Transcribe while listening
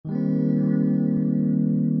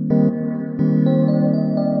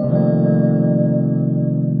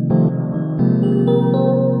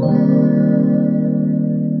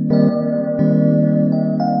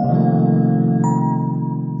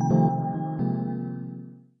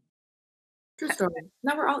True story.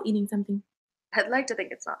 Now we're all eating something. I'd like to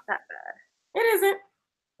think it's not that bad. It isn't.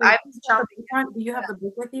 I Wait, was chomping. do you have the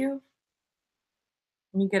book with you?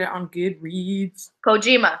 Let me get it on Goodreads.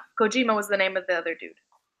 Kojima. Kojima was the name of the other dude.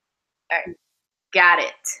 All right, got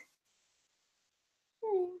it.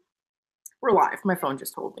 We're live. My phone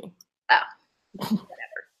just told me. Oh, whatever.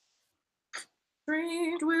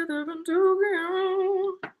 Strange weather in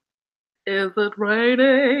Tokyo. Is it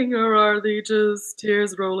raining or are they just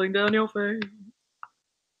tears rolling down your face?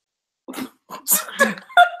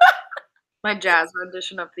 My jazz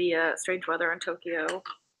rendition of the Strange Weather in Tokyo.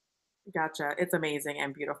 Gotcha. It's amazing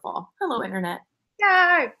and beautiful. Hello, Internet.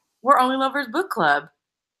 Yay! We're Only Lovers Book Club.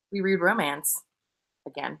 We read romance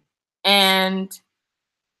again. And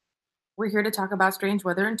we're here to talk about Strange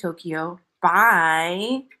Weather in Tokyo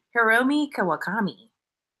by Hiromi Kawakami.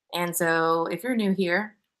 And so if you're new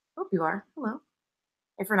here, hope you are. Hello.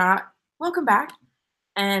 If you're not, welcome back.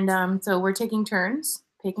 And so we're taking turns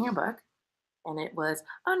picking a book. And it was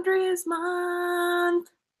Andrea's month.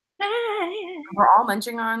 We're all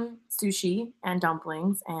munching on sushi and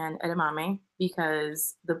dumplings and edamame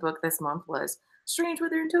because the book this month was Strange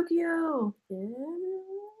Weather in Tokyo.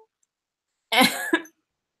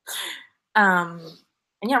 um,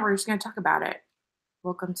 and yeah, we're just going to talk about it.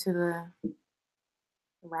 Welcome to the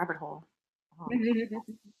rabbit hole. Oh,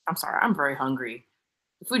 I'm sorry, I'm very hungry.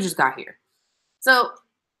 The food just got here. So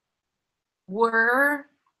we're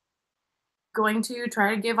going to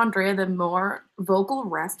try to give Andrea the more vocal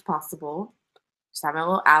rest possible. Just having a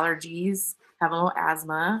little allergies, having a little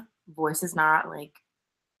asthma. Voice is not like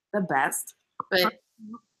the best, but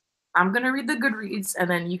I'm gonna read the Goodreads, and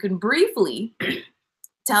then you can briefly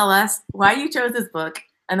tell us why you chose this book,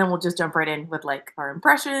 and then we'll just jump right in with like our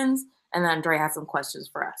impressions, and then Andrea has some questions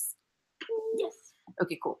for us. Yes.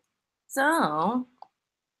 Okay, cool. So,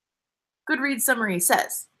 Goodreads summary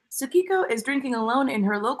says Tsukiko is drinking alone in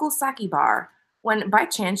her local sake bar when, by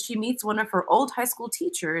chance, she meets one of her old high school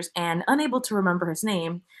teachers and, unable to remember his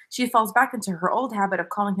name, she falls back into her old habit of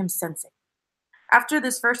calling him Sensei. After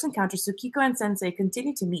this first encounter, Tsukiko and Sensei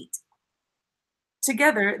continue to meet.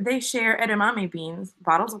 Together, they share edamame beans,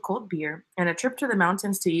 bottles of cold beer, and a trip to the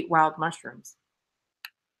mountains to eat wild mushrooms.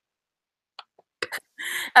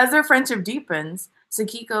 As their friendship deepens,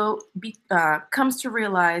 comes to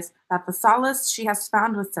realize that the solace she has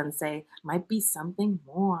found with Sensei might be something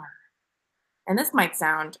more. And this might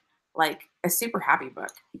sound like a super happy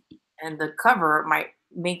book, and the cover might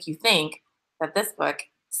make you think that this book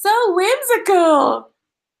so whimsical.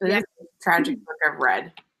 But Yeah. it's a tragic book I've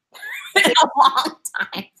read in a long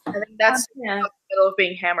time. I think that's Yeah. the middle of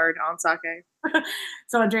being hammered on sake.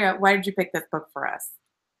 So, Andrea, why did you pick this book for us?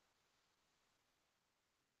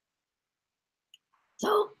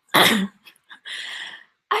 So I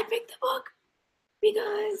picked the book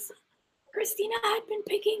because Christina had been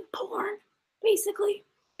picking porn, basically.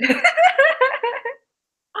 I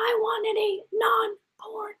wanted a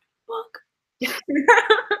non-porn book.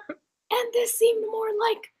 And this seemed more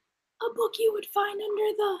like a book you would find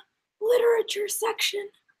under the literature section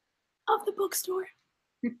of the bookstore.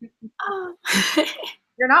 You're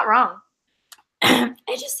not wrong.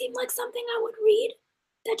 It just seemed like something I would read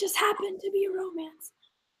that just happened to be a romance.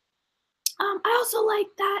 I also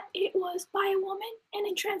liked that it was by a woman and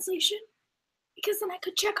in translation, because then I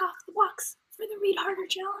could check off the box for the Read Harder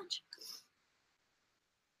challenge.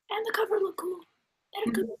 And the cover looked cool. It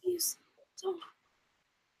had good reviews. So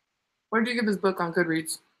Where did you give this book on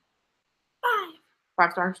Goodreads? 5.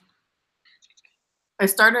 5 stars? I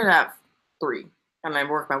started at 3, and I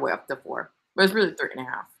worked my way up to 4. But it's really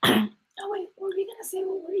 3.5. Oh wait, were we gonna say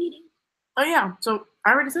what we're eating? Oh yeah, so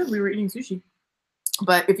I already said we were eating sushi.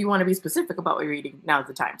 But if you want to be specific about what you're eating, now's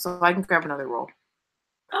the time. So I can grab another roll.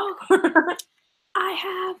 Oh, I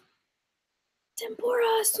have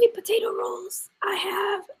tempura sweet potato rolls. I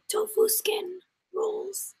have tofu skin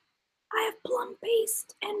rolls. I have plum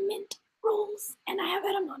paste and mint rolls, and I have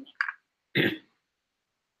edamame.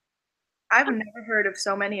 I've never heard of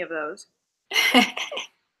so many of those.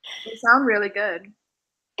 They sound really good.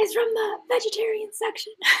 It's from the vegetarian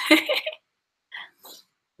section.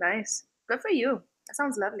 Nice. Good for you. That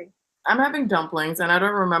sounds lovely. I'm having dumplings, and I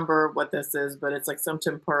don't remember what this is, but it's like some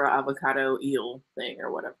tempura avocado eel thing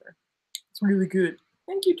or whatever. It's really good.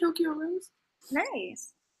 Thank you, Tokyo Rose.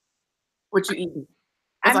 Nice. What you eating?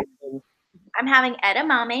 I'm having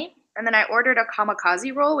edamame, and then I ordered a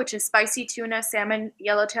kamikaze roll, which is spicy tuna, salmon,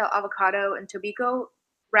 yellowtail avocado, and tobiko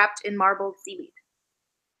wrapped in marbled seaweed.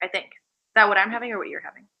 I think. Is that what I'm having or what you're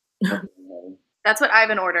having? That's what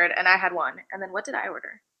Ivan ordered, and I had one. And then what did I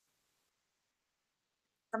order?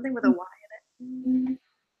 Something with a Y in it.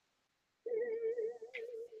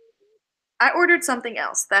 I ordered something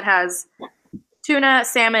else that has tuna,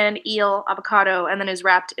 salmon, eel, avocado, and then is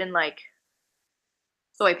wrapped in like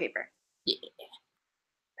soy paper. Yeah.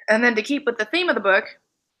 And then to keep with the theme of the book,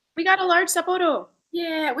 we got a large Sapporo.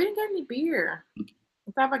 Yeah, we didn't get any beer.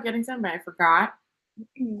 I thought about getting some, but I forgot.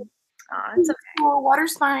 It's okay. Oh,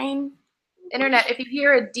 water's fine. Internet, if you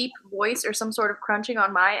hear a deep voice or some sort of crunching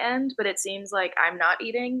on my end, but it seems like I'm not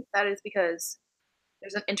eating, that is because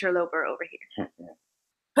there's an interloper over here.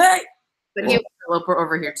 Hey! But There's an interloper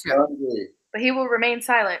over here, too. But he will remain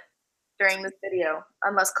silent during this video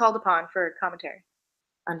unless called upon for commentary.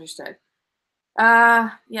 Understood.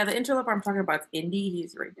 Yeah, the interloper I'm talking about is Indy.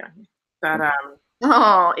 He's right down here. But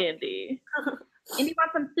Oh, Indy. Indy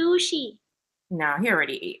wants some sushi. no, he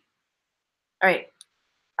already ate. All right.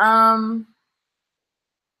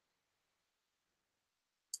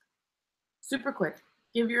 Super quick.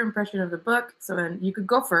 Give your impression of the book. So then you could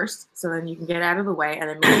go first. So then you can get out of the way, and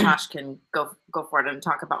then me and Tosh can go for it and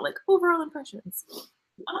talk about like overall impressions.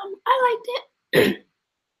 I liked it.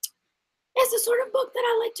 It's the sort of book that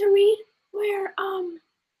I like to read, where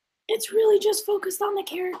it's really just focused on the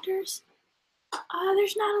characters.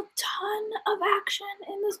 There's not a ton of action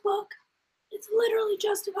in this book. It's literally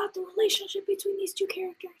just about the relationship between these two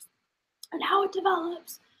characters and how it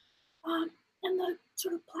develops, and the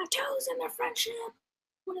sort of plateaus in their friendship,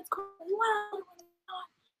 when it's going well and when it's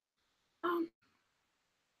not.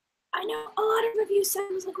 I know a lot of reviews said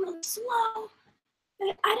it was like really slow,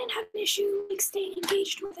 but I didn't have an issue like staying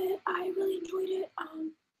engaged with it. I really enjoyed it.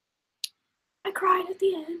 I cried at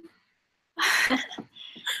the end.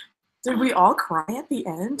 Did we all cry at the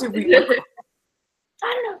end? Did we? I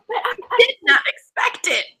don't know, but I did not expect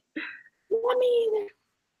it. Not me either.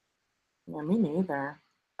 Yeah, me neither.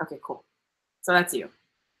 Okay, cool. So that's you.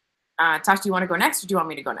 Tosh, do you want to go next, or do you want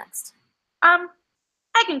me to go next? I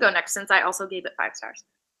can go next since I also gave it 5 stars.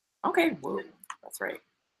 Okay, whoa, that's right.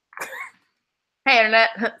 Hey, Internet.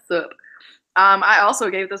 What's up? I also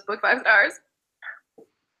gave this book 5 stars.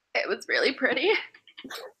 It was really pretty.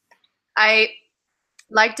 I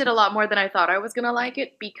liked it a lot more than I thought I was going to like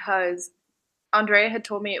it because Andrea had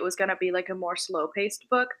told me it was going to be like a more slow-paced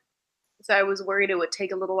book. So I was worried it would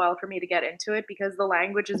take a little while for me to get into it because the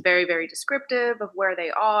language is very, very descriptive of where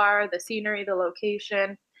they are, the scenery, the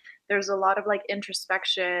location. There's a lot of like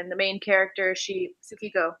introspection. The main character,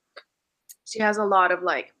 Tsukiko, she has a lot of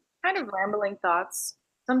like kind of rambling thoughts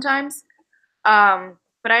sometimes.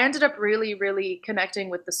 But I ended up really, really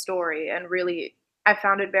connecting with the story and really, I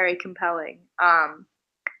found it very compelling.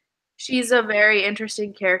 She's a very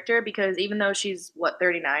interesting character because even though she's,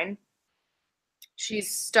 39?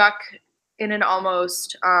 She's stuck in an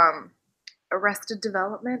almost Arrested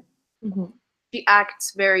Development. Mm-hmm. She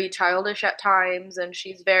acts very childish at times, and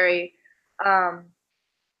she's very not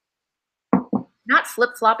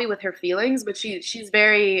flip-floppy with her feelings, but she's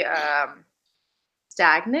very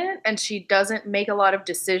stagnant, and she doesn't make a lot of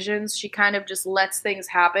decisions. She kind of just lets things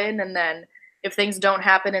happen, and then if things don't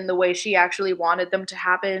happen in the way she actually wanted them to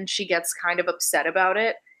happen, she gets kind of upset about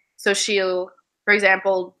it. So she'll, for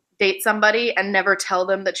example, date somebody and never tell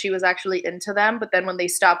them that she was actually into them, but then when they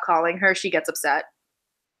stop calling her, she gets upset.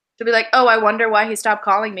 She'll be like, oh, I wonder why he stopped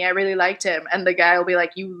calling me. I really liked him. And the guy will be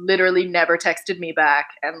like, you literally never texted me back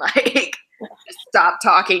and like stop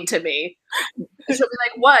talking to me. She'll be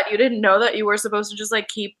like, what? You didn't know that you were supposed to just like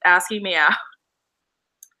keep asking me out?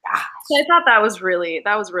 So I thought that was really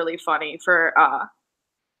funny for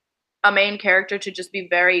a main character to just be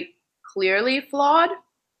very clearly flawed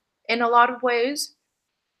in a lot of ways.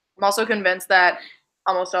 I'm also convinced that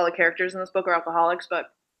almost all the characters in this book are alcoholics, but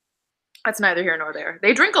that's neither here nor there.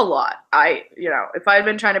 They drink a lot. If I had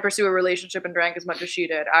been trying to pursue a relationship and drank as much as she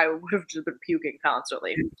did, I would have just been puking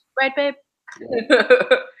constantly. Right, babe? And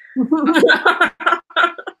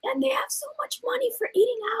they have so much money for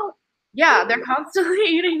eating out. Yeah, they're constantly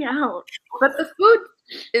eating out. But the food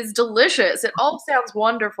is delicious. It all sounds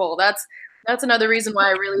wonderful. That's another reason why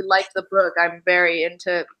I really liked the book. I'm very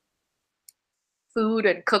into food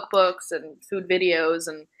and cookbooks and food videos,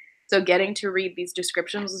 and so getting to read these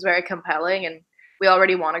descriptions was very compelling. And we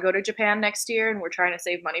already want to go to Japan next year, and we're trying to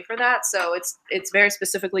save money for that. So it's very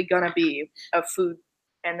specifically gonna be a food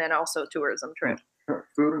and then also tourism trip.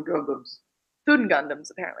 Food and Gundams. Food and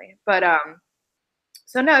Gundams, apparently. But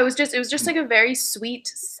so no, it was just like a very sweet,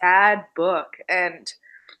 sad book, and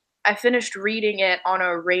I finished reading it on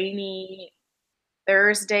a rainy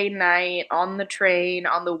Thursday night on the train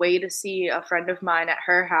on the way to see a friend of mine at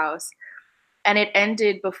her house. And it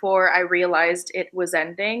ended before I realized it was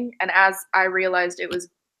ending. And as I realized it was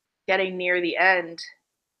getting near the end,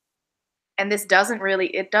 And this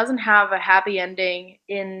it doesn't have a happy ending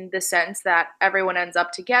in the sense that everyone ends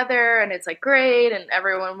up together and it's like great and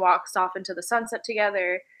everyone walks off into the sunset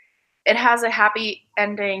together. It has a happy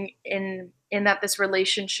ending in that this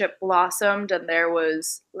relationship blossomed and there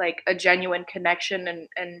was like a genuine connection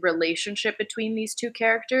and relationship between these two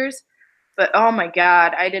characters. But oh my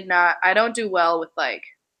god, I don't do well with like,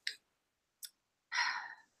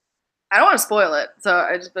 I don't want to spoil it,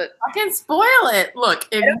 so but I can spoil it. Look,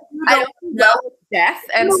 if you I don't don't do well with death,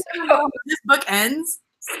 and know so how this book ends,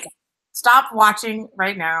 stop watching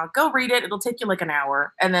right now. Go read it. It'll take you like an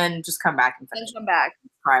hour, and then just come back and then finish. come back.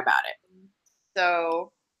 Cry about it.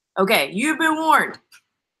 So Okay, you've been warned.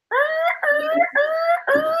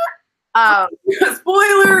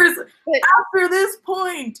 Spoilers But- after this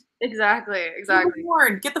point. exactly. You've been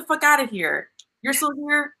warned. Get the fuck out of here. You're still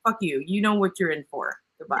here. Fuck you. You know what you're in for.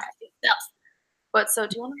 Goodbye. But so,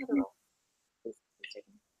 do you want to have the roll? Please take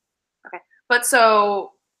them. Okay. But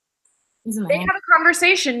so He's in the they hand. have a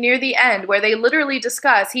conversation near the end where they literally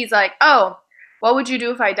discuss. He's like, "Oh, what would you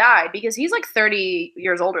do if I died?" Because he's like 30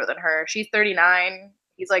 years older than her. She's 39.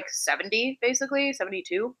 He's like 70, basically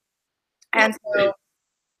 72. And so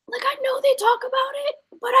Like, I know they talk about it,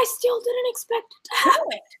 but I still didn't expect it to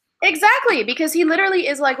happen. exactly, because he literally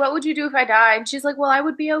is like, "What would you do if I died?" And she's like, "Well, I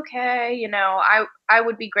would be okay. You know, I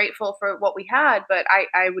would be grateful for what we had, but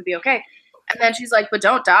I would be okay." And then she's like, "But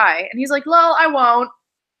don't die." And he's like, "Lol, I won't."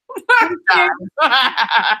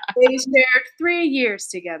 They shared 3 years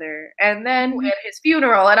together, and then at his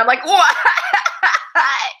funeral, and I'm like, "What?"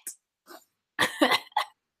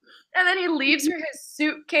 And then he leaves her his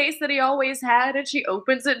suitcase that he always had, and she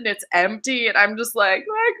opens it and it's empty, and I'm just like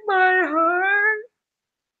my heart.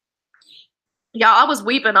 Yeah, I was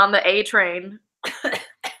weeping on the A train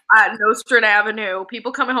at Nostrand Avenue.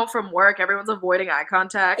 People coming home from work, everyone's avoiding eye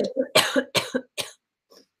contact.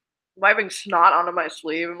 Wiping snot onto my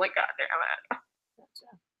sleeve. I'm like, God damn it.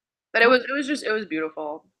 But it was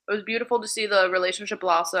beautiful. It was beautiful to see the relationship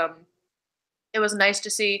blossom. It was nice to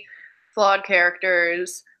see flawed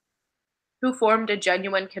characters who formed a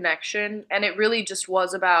genuine connection, and it really just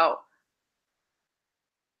was about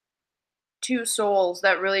two souls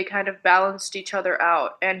that really kind of balanced each other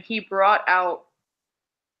out, and he brought out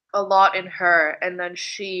a lot in her, and then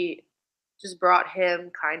she just brought him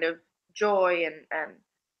kind of joy and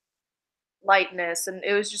lightness, and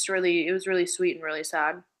it was really sweet and really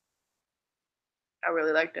sad. I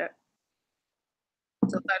really liked it.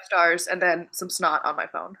 So 5 stars, and then some snot on my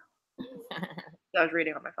phone. I was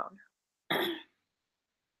reading on my phone.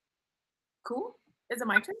 Cool. Is it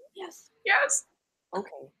my turn? Yes. Yes.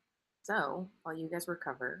 Okay. So while you guys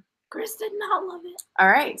recover. Chris did not love it. All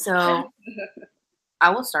right. So I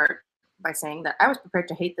will start by saying that I was prepared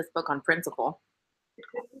to hate this book on principle.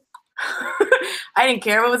 I didn't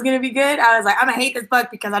care what was going to be good. I was like, I'm going to hate this book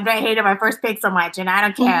because I hated my first pick so much and I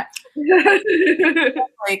don't care.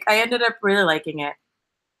 Like, I ended up really liking it.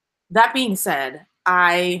 That being said,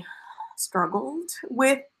 I struggled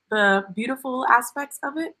with the beautiful aspects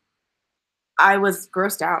of it. I was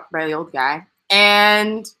grossed out by the old guy,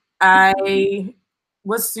 and I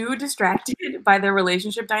was so distracted by their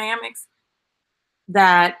relationship dynamics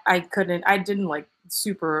that I didn't like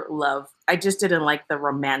super love. I just didn't like the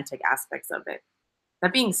romantic aspects of it.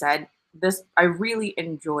 That being said, I really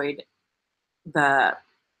enjoyed the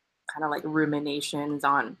kind of like ruminations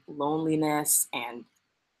on loneliness and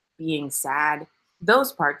being sad.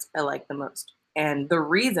 Those parts I like the most. And the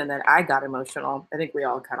reason that I got emotional, I think we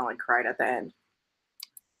all kind of like cried at the end,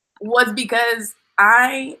 was because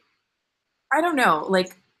I don't know,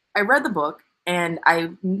 like I read the book and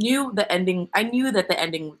I knew the ending. I knew that the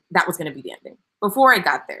ending, that was going to be the ending before I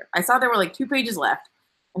got there. I saw there were like 2 pages left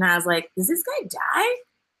and I was like, does this guy die?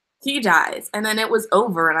 He dies. And then it was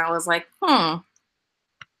over and I was like, And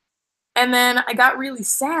then I got really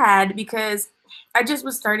sad because I just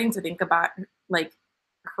was starting to think about like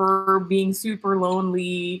her being super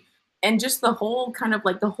lonely and just the whole kind of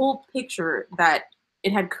like the whole picture that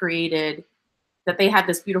it had created, that they had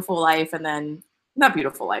this beautiful life and then not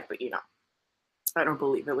beautiful life, but I don't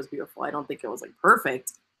believe it was beautiful. I don't think it was like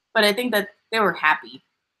perfect, but I think that they were happy.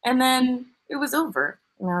 And then it was over.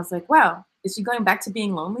 And I was like, wow, is she going back to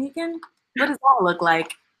being lonely again? What does that look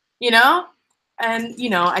like? And,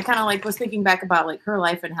 I kind of like was thinking back about like her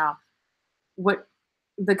life and what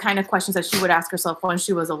the kind of questions that she would ask herself when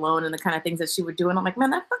she was alone and the kind of things that she would do. And I'm like,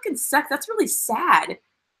 man, that fucking sucks. That's really sad.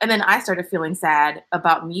 And then I started feeling sad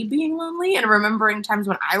about me being lonely and remembering times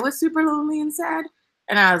when I was super lonely and sad.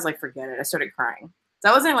 And I was like, forget it. I started crying. So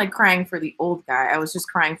I wasn't like crying for the old guy. I was just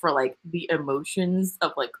crying for like the emotions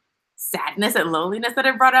of like sadness and loneliness that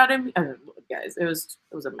it brought out in me. I don't know, guys, it was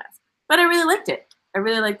a mess. But I really liked it. I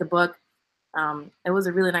really liked the book. It was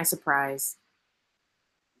a really nice surprise.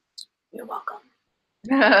 You're welcome.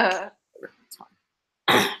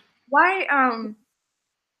 Why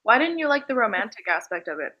didn't you like the romantic aspect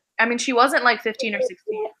of it? I mean, she wasn't like 15 or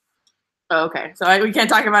 16. Oh, okay, so we can't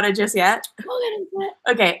talk about it just yet. We'll get into it.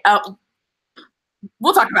 Okay,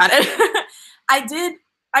 we'll talk about it. I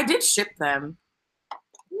did ship them,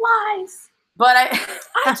 Lies. but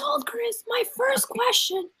I told Chris my first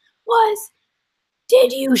question was,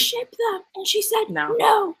 did you ship them? And she said No.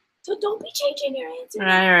 no. So don't be changing your answer. All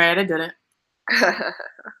right, I didn't.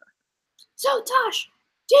 So Tosh,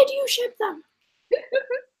 did you ship them?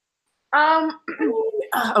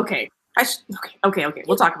 Okay. Okay.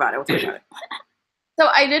 We'll talk about it. So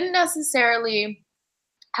I didn't necessarily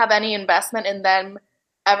have any investment in them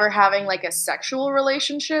ever having like a sexual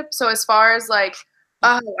relationship. So as far as like,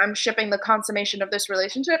 oh, I'm shipping the consummation of this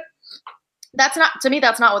relationship, that's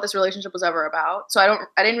not what this relationship was ever about. So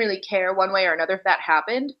I didn't really care one way or another if that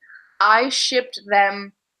happened. I shipped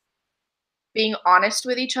them being honest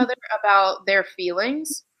with each other about their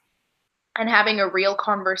feelings and having a real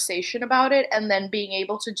conversation about it, and then being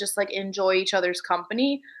able to just like enjoy each other's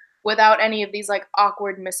company without any of these like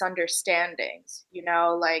awkward misunderstandings, you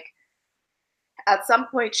know. Like at some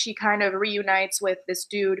point she kind of reunites with this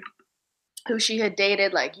dude who she had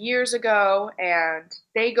dated like years ago, and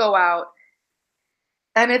they go out,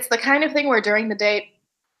 and it's the kind of thing where during the date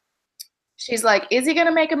she's like, is he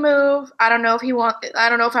gonna make a move? I don't know if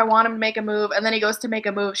I want him to make a move. And then he goes to make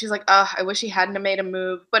a move. She's like, I wish he hadn't have made a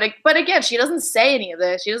move. But again, she doesn't say any of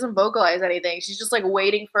this. She doesn't vocalize anything. She's just like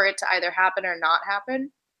waiting for it to either happen or not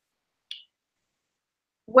happen.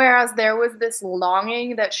 Whereas there was this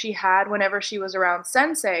longing that she had whenever she was around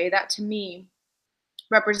Sensei that to me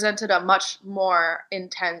represented a much more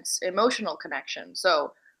intense emotional connection.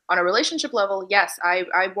 So on a relationship level, yes, I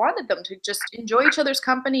wanted them to just enjoy each other's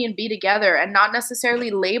company and be together and not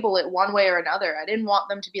necessarily label it one way or another. I didn't want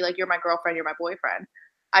them to be like, you're my girlfriend, you're my boyfriend.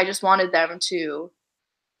 I just wanted them to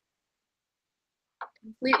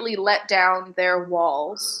completely let down their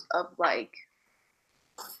walls of like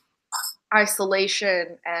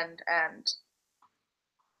isolation and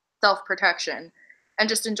self-protection and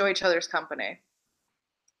just enjoy each other's company.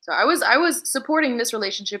 So I was supporting this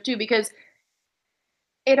relationship too, because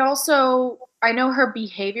it also, I know her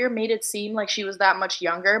behavior made it seem like she was that much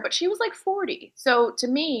younger, but she was like 40. So to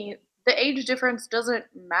me, the age difference doesn't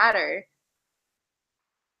matter.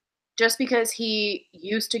 Just because he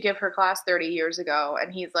used to give her class 30 years ago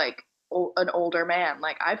and he's like an older man.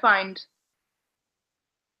 Like I find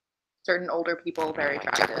certain older people very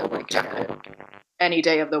attractive, like any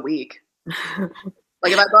day of the week.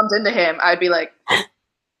 Like if I bumped into him, I'd be like,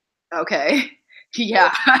 okay,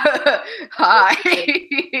 yeah, hi.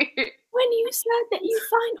 When you said that you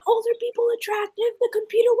find older people attractive, the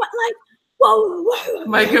computer went like, whoa.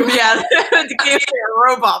 My computer, it gave me a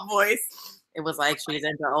robot voice. It was like she's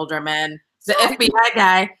into older men. The FBI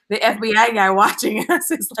guy watching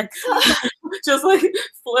us is like, just like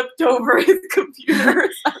flipped over his computer or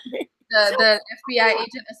something. The FBI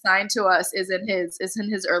agent assigned to us is in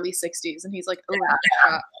his early 60s, and he's like,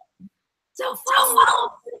 oh, so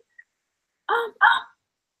follow.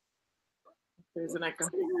 There's an echo.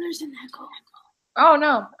 There's an echo. Oh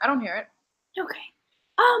no, I don't hear it. Okay.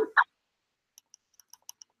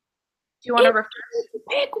 Do you want to refer?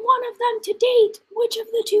 Pick one of them to date. Which of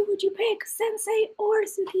the two would you pick, Sensei or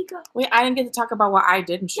Tsukiko? Wait, I didn't get to talk about what I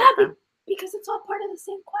did and shit. Yeah, because it's all part of the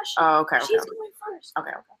same question. Oh, okay. She's going first.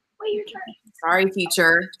 Okay. Wait your turn. Sorry,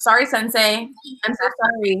 teacher. Sorry, Sensei. I'm so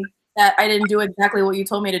sorry that I didn't do exactly what you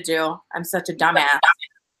told me to do. I'm such a dumbass.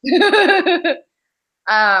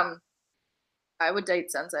 I would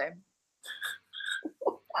date Sensei.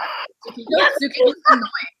 Tsukiko's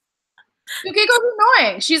annoying. Tsukiko's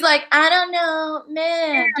annoying. She's like, I don't know,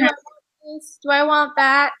 man. Do I want this? Do I want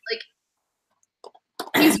that?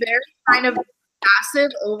 Like, he's very kind of passive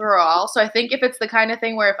overall. So I think if it's the kind of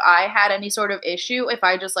thing where if I had any sort of issue, if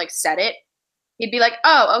I just like said it, he'd be like,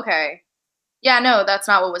 oh, okay. Yeah, no, that's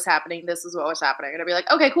not what was happening. This is what was happening. And I'd be like,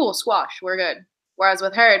 okay, cool, squash, we're good. Whereas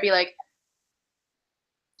with her, it'd be like,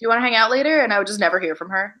 do you want to hang out later? And I would just never hear from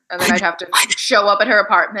her. And then I'd have to show up at her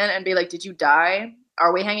apartment and be like, did you die?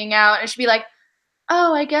 Are we hanging out? And she'd be like,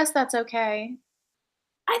 oh, I guess that's okay.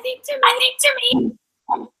 I think to me,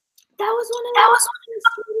 that was one of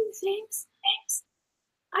the things.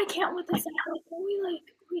 I can't with this. Can we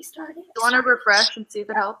like restart it? You want to refresh and see if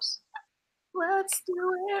it helps? Let's do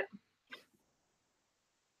it.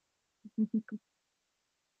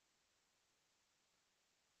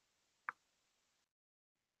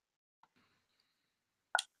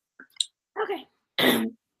 Okay.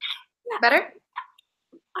 Better?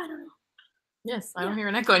 I don't know. Yes, I don't hear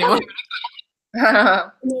an echo anymore.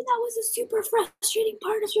 I mean, that was a super frustrating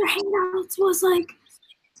part of your hangouts was like,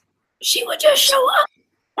 she would just show up,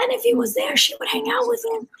 and if he was there, she would hang out with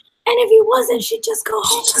him, and if he wasn't, she'd just go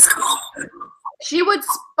home. She would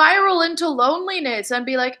spiral into loneliness and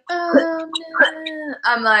be like, oh, no.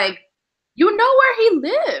 I'm like, you know where he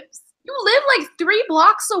lives. You live like 3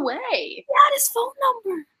 blocks away. He had his phone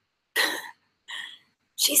number.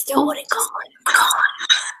 She still wouldn't call him.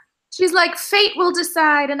 She's like, fate will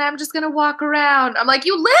decide, and I'm just going to walk around. I'm like,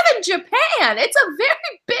 you live in Japan. It's a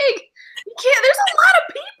very big, there's a lot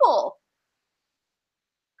of people.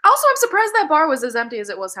 Also, I'm surprised that bar was as empty as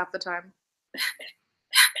it was half the time.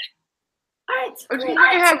 All right, Which means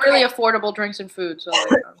I had really affordable drinks and food. So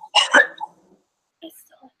like,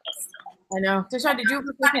 I know. Tisha, did you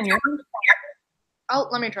put in your? oh,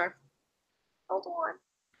 let me try. Hold on.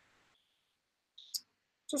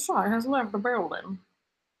 Tisha has left the building.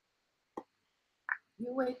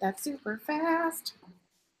 You ate that super fast.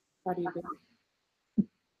 How do you do?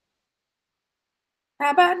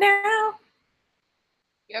 How about now?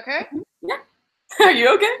 You okay? Yeah. Are you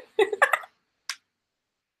okay?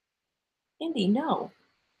 Indy, no.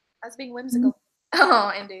 I was being whimsical.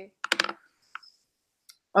 Oh, Indy. Okay.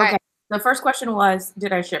 Right. The first question was,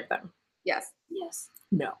 did I ship them? Yes. Yes.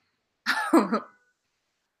 No.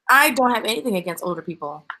 I don't have anything against older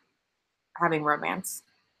people having romance,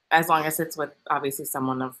 as long as it's with obviously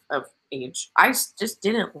someone of age. I just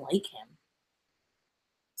didn't like him,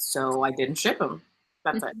 so I didn't ship him.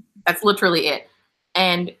 That's it. That's literally it.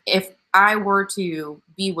 And if I were to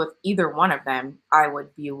be with either one of them, I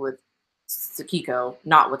would be with Tsukiko,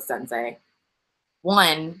 not with Sensei.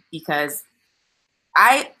 One, because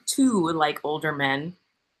I too like older men,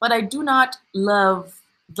 but I do not love,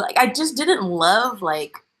 like, I just didn't love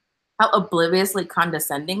like how obliviously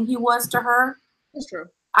condescending he was to her. That's true.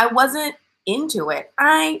 I wasn't into it.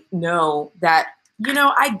 I know that,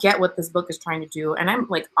 I get what this book is trying to do, and I'm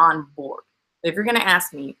like on board. If you're gonna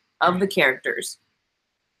ask me of the characters,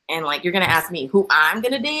 and like you're gonna ask me who I'm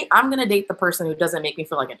gonna date the person who doesn't make me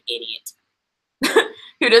feel like an idiot.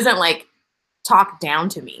 Who doesn't like talk down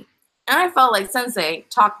to me. And I felt like Sensei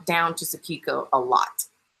talked down to Tsukiko a lot.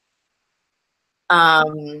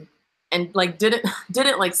 And like didn't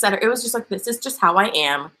like set her. It was just like, this is just how I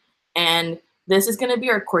am, and this is gonna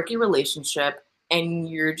be our quirky relationship, and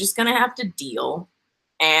you're just gonna have to deal.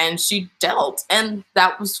 And she dealt, and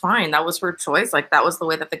that was fine. That was her choice. Like that was the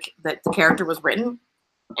way that the character was written.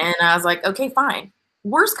 And I was like, okay, fine.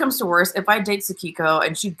 Worst comes to worst, if I date Tsukiko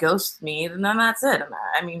and she ghosts me, then that's it.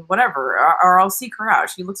 I mean, whatever. Or I'll seek her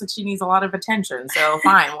out. She looks like she needs a lot of attention. So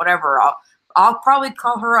fine, whatever. I'll probably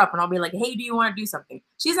call her up and I'll be like, hey, do you want to do something?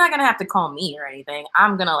 She's not gonna have to call me or anything.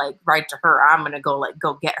 I'm gonna like write to her. I'm gonna go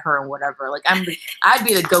get her and whatever. Like I'd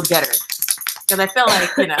be the go getter, because I feel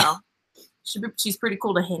like she's pretty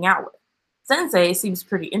cool to hang out with. Sensei seems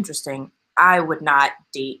pretty interesting. I would not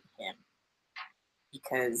date him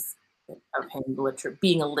because of him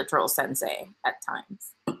being a literal sensei at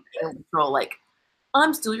times. Literal, like,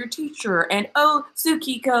 I'm still your teacher, and oh,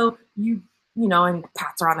 Tsukiko, and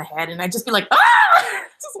pats her on the head, and I'd just be like, I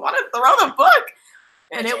just want to throw the book.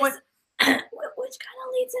 And it was, which kind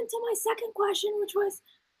of leads into my second question, which was,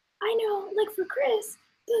 I know, like for Chris,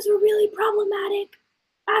 those were really problematic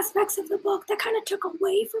aspects of the book that kind of took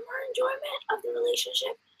away from her enjoyment of the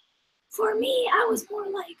relationship. For me, I was more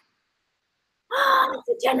like,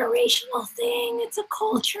 it's a generational thing, it's a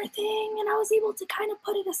culture thing, and I was able to kind of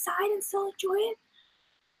put it aside and still enjoy it.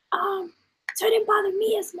 So it didn't bother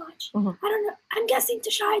me as much. Mm-hmm. I don't know. I'm guessing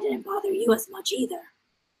Tashai didn't bother you as much either.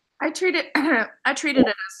 I treated it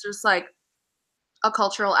as just like a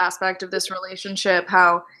cultural aspect of this relationship,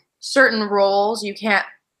 how certain roles you can't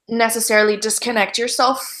necessarily disconnect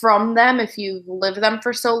yourself from them if you've lived them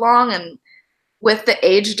for so long. And with the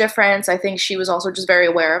age difference, I think she was also just very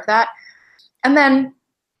aware of that. And then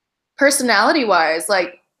personality-wise,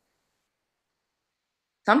 like,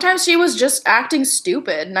 sometimes she was just acting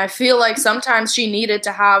stupid. And I feel like sometimes she needed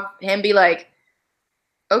to have him be like,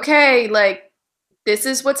 okay, like, this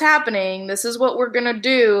is what's happening. This is what we're going to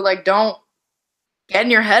do. Like, don't get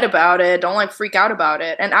in your head about it. Don't, like, freak out about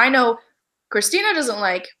it. And I know Christina doesn't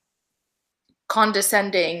like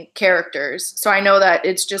condescending characters. So I know that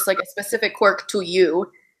it's just, like, a specific quirk to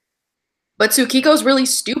you. But Tsukiko's really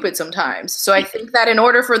stupid sometimes. So I think that in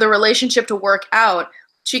order for the relationship to work out,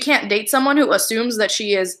 she can't date someone who assumes that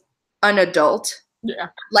she is an adult. Yeah.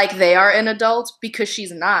 Like they are an adult, because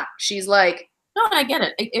she's not. She's like, no, I get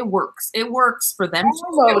it. It works. It works for them.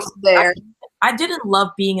 There. I didn't love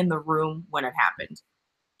being in the room when it happened.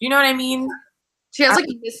 You know what I mean? She has like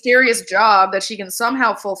a mysterious job that she can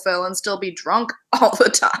somehow fulfill and still be drunk all the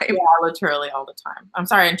time. Yeah, literally all the time. I'm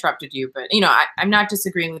sorry I interrupted you, but I'm not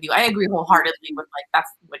disagreeing with you. I agree wholeheartedly with like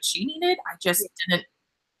that's what she needed. I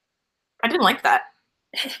didn't like that.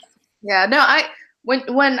 Yeah, no,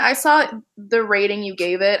 when I saw the rating you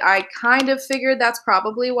gave it, I kind of figured that's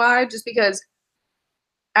probably why, just because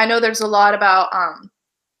I know there's a lot about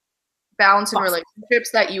balance in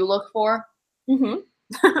relationships that you look for. Mm-hmm.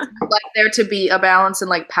 Like there to be a balance in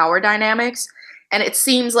like power dynamics, and it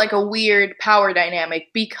seems like a weird power dynamic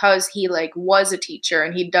because he like was a teacher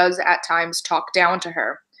and he does at times talk down to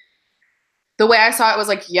her. The way I saw it was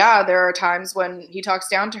like, yeah, there are times when he talks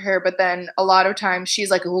down to her, but then a lot of times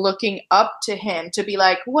she's like looking up to him to be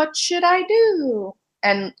like, what should I do?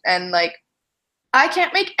 And like, I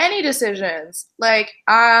can't make any decisions. Like,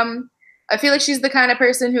 I feel like she's the kind of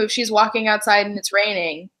person who, if she's walking outside and it's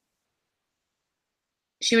raining,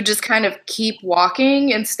 she would just kind of keep walking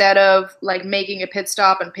instead of like making a pit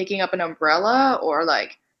stop and picking up an umbrella, or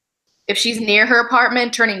like if she's near her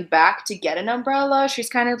apartment turning back to get an umbrella, she's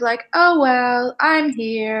kind of like, oh well, I'm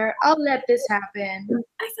here, I'll let this happen.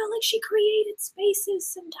 I felt like she created spaces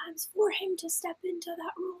sometimes for him to step into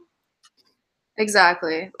that role.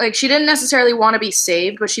 Exactly. Like she didn't necessarily want to be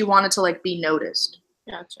saved, but she wanted to like be noticed.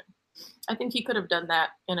 Gotcha. I think he could have done that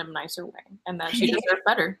in a nicer way, and that she deserved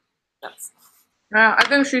better. That's Yeah, I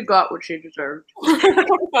think she got what she deserved.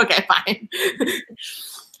 okay, fine.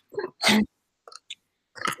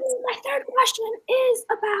 My third question is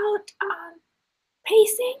about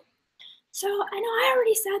pacing. So I know I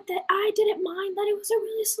already said that I didn't mind that it was a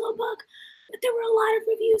really slow book, but there were a lot of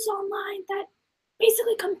reviews online that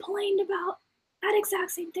basically complained about that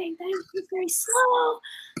exact same thing, that it was very slow,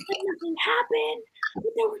 that nothing happened,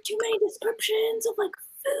 that there were too many descriptions of like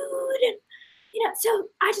food, and so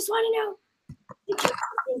I just want to know, did you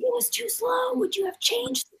think it was too slow? Would you have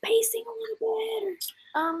changed the pacing a little bit?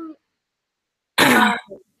 Or?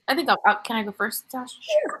 I think can I go first, Josh?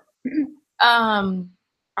 Sure.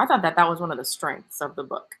 I thought that was one of the strengths of the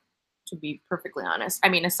book, to be perfectly honest. I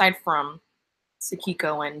mean, aside from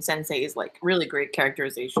Sakiko and Sensei's like really great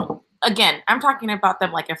characterization. Again, I'm talking about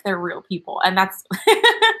them like if they're real people, and that's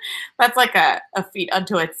that's like a feat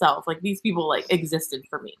unto itself. Like these people like existed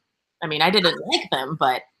for me. I mean, I didn't like them,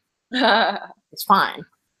 but it's fine.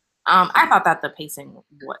 I thought that the pacing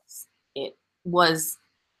was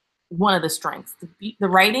one of the strengths. The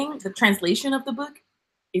writing, the translation of the book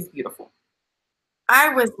is beautiful.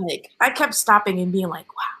 I kept stopping and being like,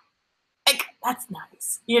 wow, like that's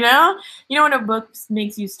nice. When a book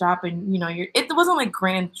makes you stop and it wasn't like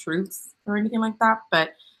grand truths or anything like that,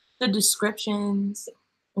 but the descriptions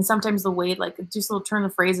and sometimes the way like just a little turn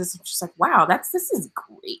of phrases, it's just like, wow, this is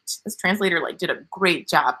great. This translator like did a great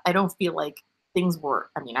job. I don't feel like things were,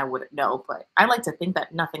 I mean, I wouldn't know, but I like to think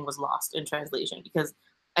that nothing was lost in translation because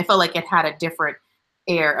I felt like it had a different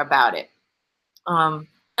air about it. And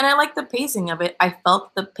I like the pacing of it. I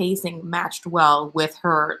felt the pacing matched well with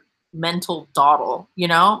her mental dawdle,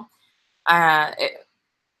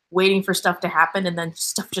 waiting for stuff to happen, and then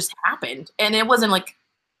stuff just happened. And it wasn't like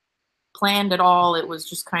planned at all. It was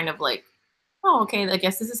just kind of like, oh, okay, I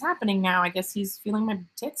guess this is happening now. I guess he's feeling my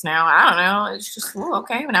tits now. I don't know. It's just, oh,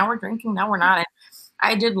 okay, now we're drinking, now we're not. And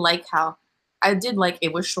I did like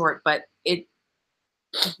it was short, but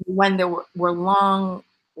when there were long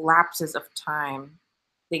lapses of time,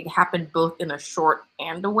 they happened both in a short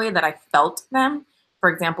and a way that I felt them. For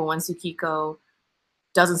example, when Tsukiko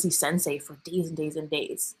doesn't see Sensei for days and days and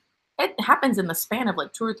days. It happens in the span of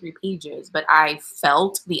like 2 or 3 pages, but I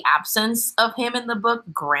felt the absence of him in the book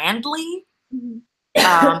grandly. Mm-hmm.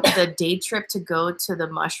 The day trip to go to the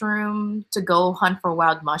mushroom, to go hunt for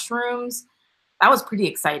wild mushrooms, that was pretty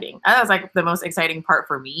exciting. That was like the most exciting part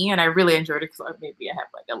for me, and I really enjoyed it because maybe I have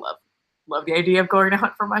like love the idea of going to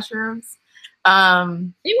hunt for mushrooms.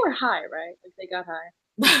 They were high, right? Like they got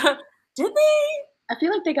high. Did they? I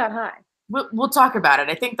feel like they got high. We'll talk about it.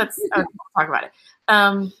 I think we'll talk about it.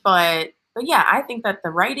 But yeah, I think that the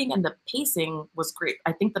writing and the pacing was great.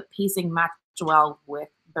 I think the pacing matched well with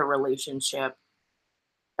the relationship.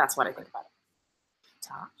 That's what I think about it.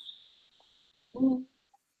 Tosh? Mm-hmm.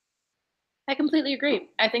 I completely agree.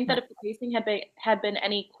 I think that if the pacing had been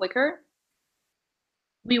any quicker,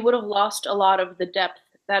 we would have lost a lot of the depth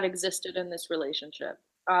that existed in this relationship.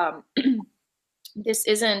 This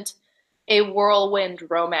isn't a whirlwind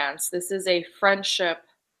romance. This is a friendship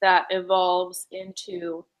that evolves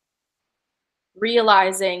into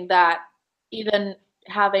realizing that even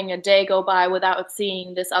having a day go by without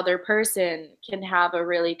seeing this other person can have a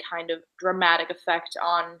really kind of dramatic effect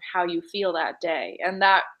on how you feel that day. And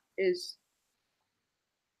that is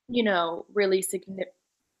really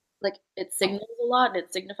like it signals a lot and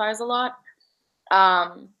it signifies a lot.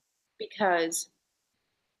 Because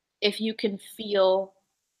if you can feel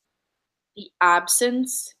the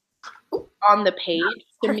absence on the page,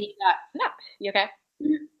 to me that no, you okay? Are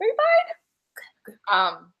you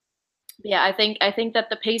fine? Yeah, I think that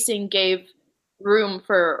the pacing gave room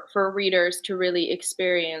for readers to really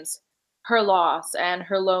experience her loss and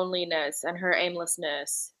her loneliness and her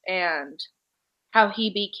aimlessness and how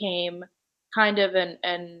he became kind of an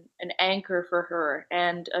anchor for her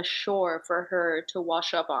and a shore for her to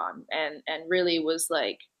wash up on and really was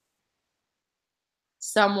like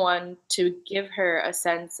someone to give her a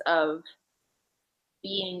sense of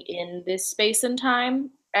being in this space and time.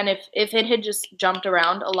 And if it had just jumped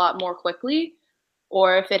around a lot more quickly,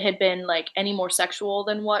 or if it had been like any more sexual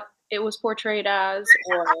than what it was portrayed as,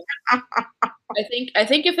 or I think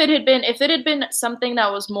if it had been something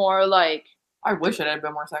that was more like I wish it had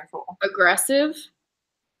been more sexual. aggressive,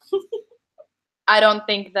 I don't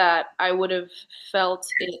think that I would have felt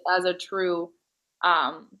it as a true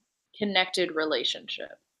connected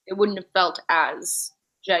relationship. It wouldn't have felt as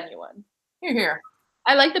genuine. Here.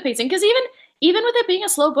 I like the pacing because even with it being a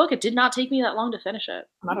slow book, it did not take me that long to finish it.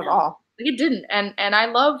 Not at all. Like it didn't, and I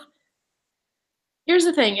love. Here's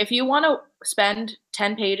the thing: if you want to spend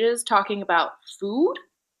 10 pages talking about food,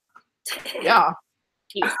 Yeah.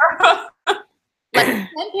 like 10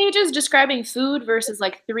 pages describing food versus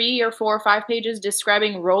like 3 or 4 or 5 pages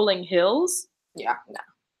describing rolling hills. Yeah. No.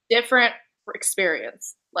 Different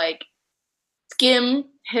experience. Like skim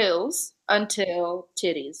hills until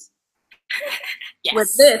titties. Yes.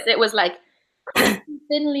 With this, it was like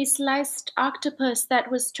thinly sliced octopus that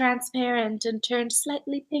was transparent and turned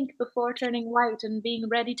slightly pink before turning white and being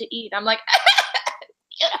ready to eat. I'm like,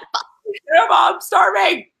 yeah, Mom, I'm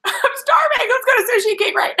starving. I'm starving. Let's go to Sushi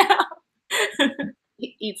King right now.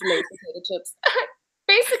 He eats Lay's potato chips.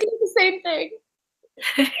 Basically the same thing.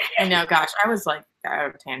 I know, gosh, I was like out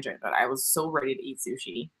of tangent, but I was so ready to eat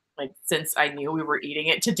sushi. Like since I knew we were eating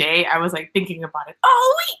it today, I was like thinking about it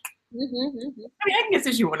all week. I mean, I can get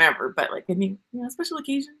sushi whenever, but like any special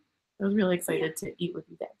occasion, I was really excited to eat with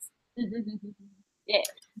you guys. Yeah.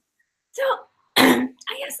 So I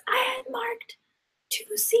guess I had marked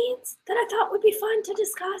 2 scenes that I thought would be fun to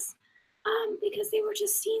discuss, because they were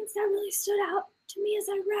just scenes that really stood out to me as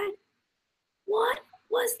I read. One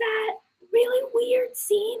was that really weird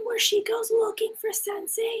scene where she goes looking for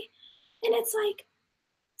Sensei, and it's like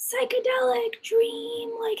psychedelic dream,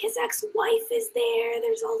 like his ex-wife is there,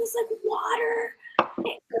 there's all this like water.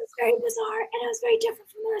 It was very bizarre, and it was very different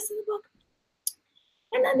from the rest of the book.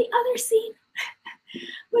 And then the other scene,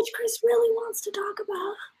 which Chris really wants to talk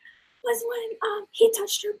about, was when he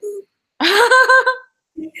touched her boob.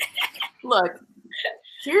 Look,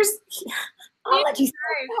 here's I'll let you say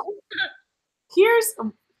here's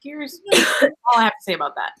all I have to say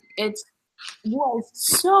about that. It was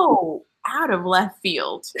so out of left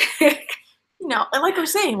field. And like I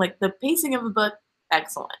was saying, like the pacing of the book,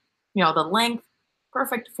 excellent. The length,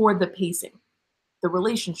 perfect for the pacing. The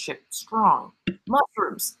relationship, strong.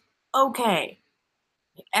 Mushrooms, okay.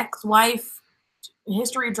 Ex-wife,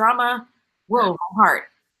 history drama, whoa, my heart.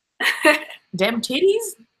 Damn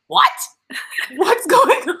titties? What? What's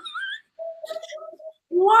going on?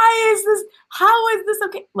 Why is this? How is this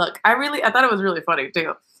okay? Look, I thought it was really funny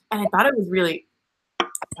too. And I thought it was really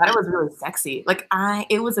sexy. Like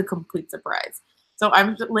it was a complete surprise. So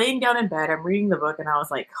I'm laying down in bed, I'm reading the book, and I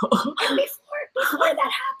was like, and before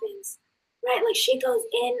that happens, right? Like she goes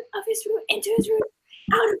into his room,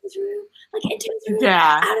 out of his room, like into his room,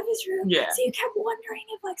 out of his room. Yeah. So you kept wondering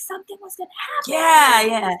if like something was gonna happen.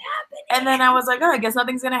 Yeah. And then I was like, oh, I guess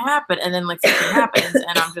nothing's gonna happen. And then like something happens,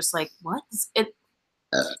 and I'm just like, what?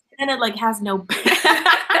 And it like has no.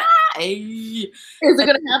 Is it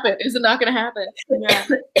gonna happen? Is it not gonna happen? Yeah.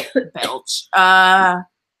 Belch. Yeah,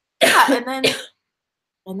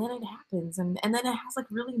 and then it happens, and then it has like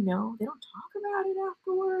really they don't talk about it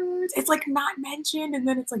afterwards. It's like not mentioned, and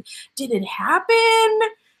then it's like, did it happen?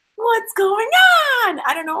 What's going on?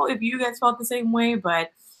 I don't know if you guys felt the same way,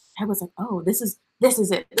 but I was like, oh, this is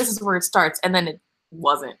it. This is where it starts, and then it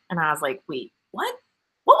wasn't, and I was like, wait, what?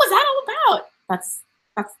 What was that all about? That's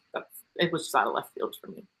it was just out of left field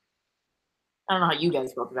for me. I don't know how you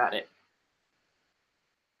guys felt about it.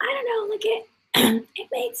 I don't know, like it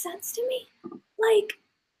made sense to me. Like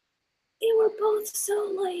they were both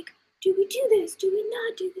so like, do we do this? Do we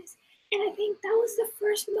not do this? And I think that was the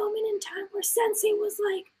first moment in time where Sensei was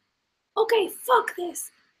like, okay, fuck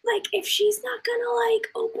this. Like if she's not gonna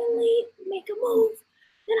like openly make a move,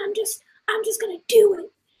 then I'm just gonna do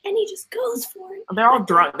it. and he just goes for it. They're all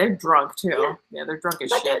drunk. They're drunk too. Yeah. Yeah, they're drunk as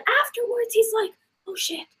But then shit. afterwards, he's like, "Oh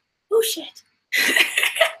shit, oh shit,"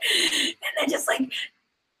 and then just like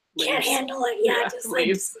can't Leaves. handle it. Yeah, Yeah, just like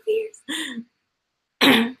leaves. disappears.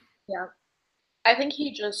 Yeah. I think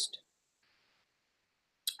he just,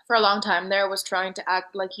 for a long time there, was trying to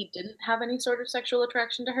act like he didn't have any sort of sexual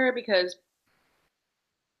attraction to her because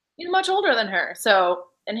he's much older than her. So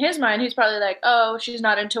in his mind, he's probably like, oh, she's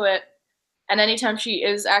not into it. And anytime she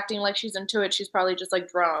is acting like she's into it, she's probably just like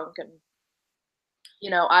drunk and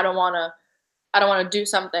I don't wanna do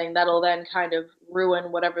something that'll then kind of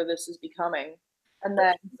ruin whatever this is becoming. And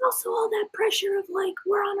then There's also all that pressure of like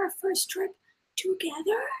we're on our first trip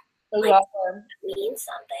together. there's Like- also Means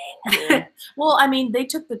something. Yeah. Well, I mean, they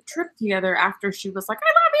took the trip together after she was like,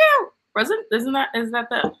 "I love you."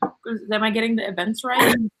 Am I getting the events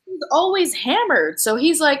right? he's always hammered. So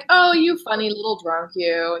he's like, oh, you funny little drunk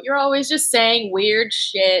you. You're always just saying weird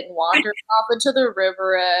shit and wandering off into the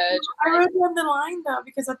river edge. I wrote down the line though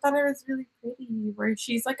because I thought it was really pretty, where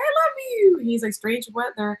she's like, "I love you," and he's like, "Strange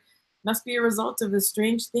weather must be a result of the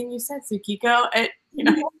strange thing you said, Tsukiko."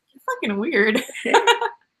 You're fucking weird.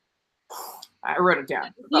 I wrote it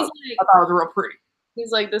down. He's I like, thought it was real pretty.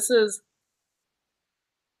 he's like, this is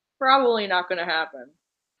probably not gonna happen.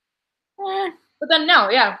 Eh. But then no,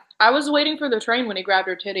 yeah. I was waiting for the train when he grabbed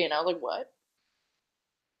her titty and I was like, what?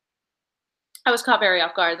 I was caught very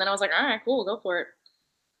off guard. Then I was like, all right, cool, go for it.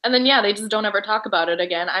 And then yeah, they just don't ever talk about it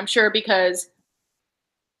again. I'm sure because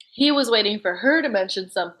he was waiting for her to mention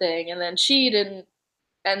something and then she didn't,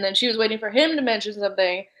 and then she was waiting for him to mention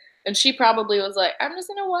something. And she probably was like, I'm just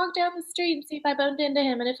gonna walk down the street and see if I bumped into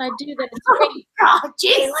him, and if I do, then it's great. God, They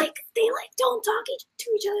jeez. they don't talk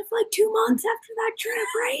to each other for like 2 months after that trip,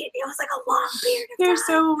 right? It was like a long period of They're time.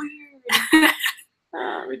 so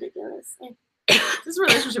weird. Ridiculous. This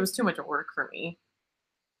relationship was too much work for me.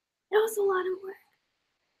 It was a lot of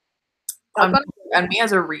work. And me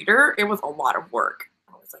as a reader, it was a lot of work.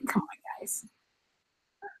 I was like, come on, guys.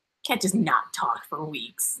 Can't just not talk for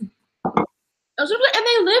weeks. And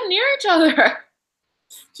they live near each other.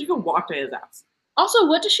 She could walk to his house. Also,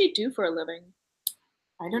 what does she do for a living?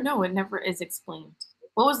 I don't know. It never is explained.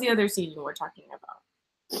 What was the other scene you were talking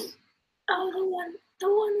about? Oh, the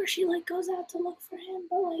one where she like goes out to look for him,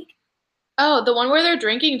 but like Oh, the one where they're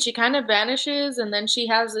drinking, she kind of vanishes, and then she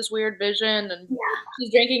has this weird vision, and yeah, she's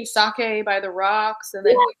drinking sake by the rocks, and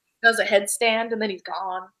then he does a headstand, and then he's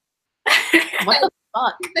gone. What the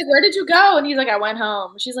fuck? She's like, where did you go? And he's like, I went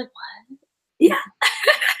home. She's like, what?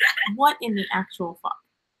 What in the actual fuck?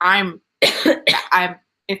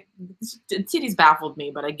 If titties baffled me,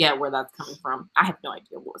 but I get where that's coming from. I have no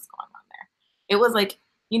idea what was going on there. It was like,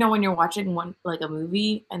 when you're watching a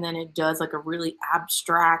movie and then it does like a really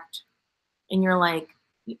abstract, and you're like,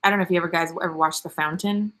 I don't know if you ever watched The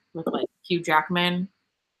Fountain with like Hugh Jackman.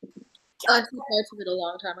 I saw parts of it a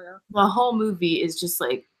long time ago. The whole movie is just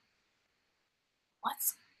like,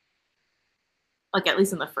 what's like, at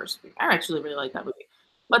least in the first movie. I actually really like that movie.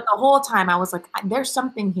 But the whole time I was like, there's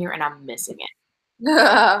something here and I'm missing it.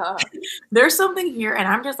 There's something here and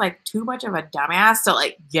I'm just like too much of a dumbass to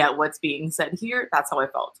like get what's being said here. That's how I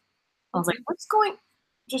felt. I was like,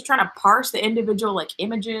 just trying to parse the individual like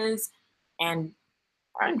images, and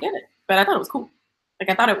I didn't get it. But I thought it was cool. Like,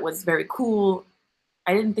 I thought it was very cool.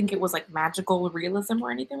 I didn't think it was like magical realism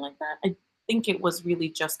or anything like that. I think it was really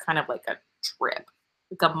just kind of like a trip,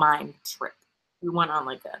 like a mind trip. We went on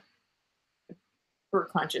like her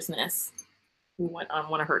consciousness. We went on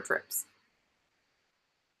one of her trips.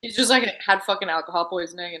 He's just like had fucking alcohol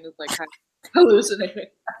poisoning and is like kind of hallucinating.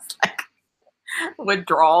 That's like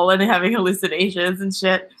withdrawal and having hallucinations and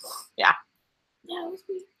shit. Yeah. Yeah, it was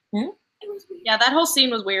weird. Hmm? It was weird. Yeah, that whole scene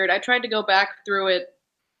was weird. I tried to go back through it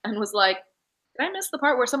and was like, did I miss the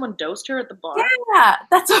part where someone dosed her at the bar? Yeah,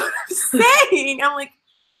 that's what I'm saying. I'm like,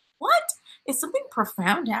 what? Is something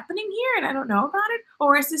profound happening here and I don't know about it?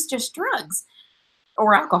 Or is this just drugs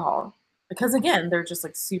or alcohol? Because again, they're just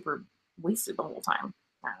like super wasted the whole time.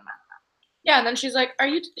 I don't know. Yeah, and then she's like,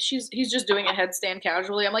 he's just doing a headstand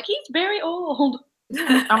casually. I'm like, he's very old.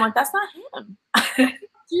 I'm like, that's not him.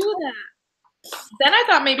 Do that. Then I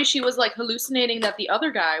thought maybe she was like hallucinating that the other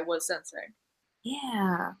guy was Sensei.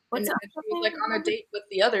 Yeah. And What's then up? she was like on a date with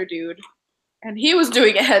the other dude. And he was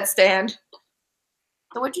doing a headstand.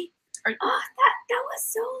 So what'd you? Oh, that was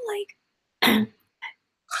so like it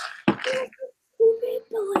was so stupid,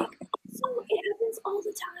 but like so it happens all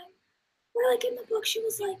the time. Where like in the book she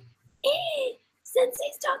was like, "Hey,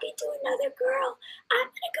 Sensei's talking to another girl. I'm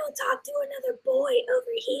gonna go talk to another boy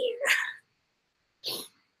over here."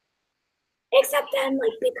 Except then,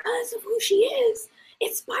 like because of who she is,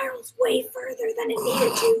 it spirals way further than it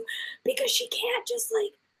needed to because she can't just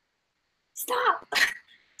like stop.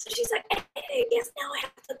 So she's like, I guess now I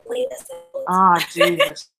have to play this out. Oh,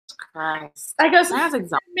 Jesus Christ. I guess That's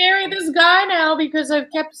exhausting. marry this guy now because I've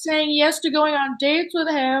kept saying yes to going on dates with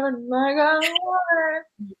him, and my God.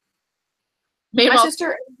 My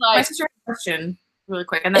sister had a question really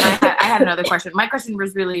quick, and then I had another question. My question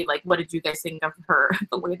was really like, what did you guys think of her,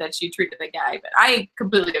 the way that she treated the guy? But I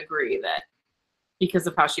completely agree that because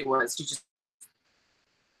of how she was, she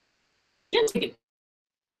didn't take it.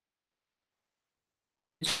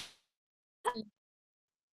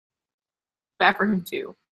 Bad for him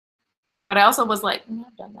too. But I also was like,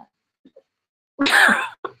 I've done that. I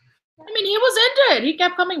mean, he was into it. He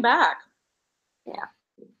kept coming back. Yeah.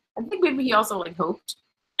 I think maybe he also like hoped,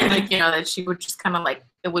 like, that she would just kind of like,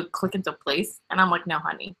 it would click into place. And I'm like, no,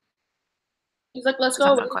 honey. He's like, let's go.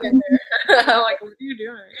 I'm like, what are you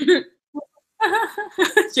doing?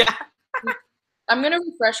 Yeah. I'm going to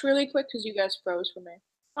refresh really quick because you guys froze for me.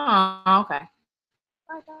 Oh, okay.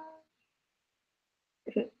 Bye-bye.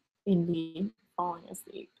 Indeed. Falling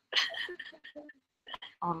asleep.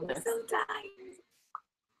 On this. So tired.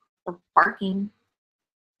 The barking.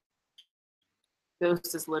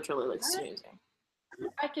 Ghost is literally like snoozing.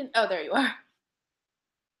 Oh, there you are.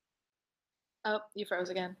 Oh, you froze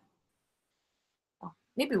again. Oh,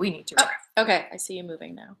 maybe we need to. Oh, okay, I see you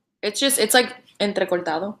moving now. It's like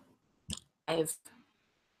entrecortado.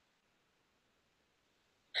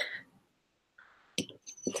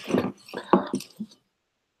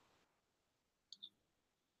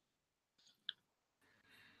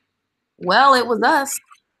 Well, it was us.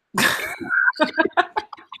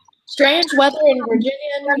 Strange weather in Virginia.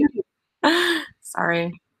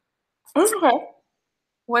 Sorry. It's okay.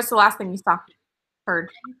 What's the last thing you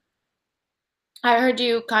heard? I heard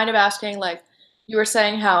you kind of asking, like, you were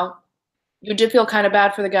saying how you did feel kind of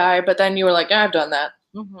bad for the guy, but then you were like, yeah, I've done that.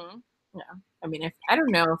 Mm-hmm. Yeah. I mean, I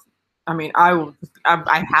don't know. I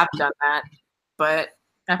have done that, but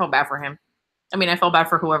I felt bad for him. I mean, I felt bad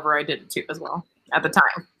for whoever I did it to as well at the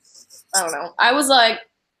time. I don't know. I was like,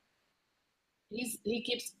 he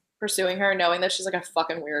keeps pursuing her, knowing that she's like a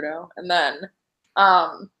fucking weirdo, and then,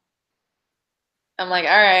 I'm like,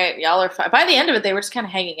 all right, y'all are fine. By the end of it, they were just kind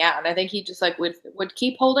of hanging out, and I think he just like would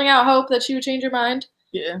keep holding out hope that she would change her mind.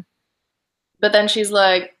 Yeah. But then she's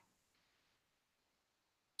like,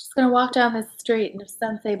 just gonna walk down this street, and if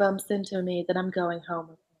Sensei bumps into me, then I'm going home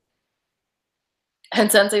with him.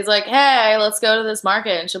 And Sensei's like, hey, let's go to this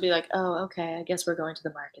market, and she'll be like, oh, okay, I guess we're going to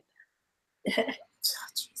the market. Oh,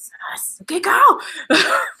 Jesus. Okay, go.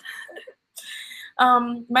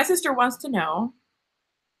 My sister wants to know.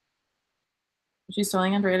 She's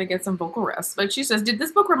telling Andrea to get some vocal rest. But she says, did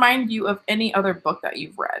this book remind you of any other book that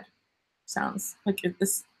you've read? Sounds like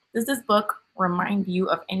does this book remind you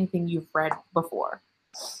of anything you've read before?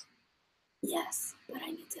 Yes, but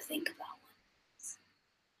I need to think about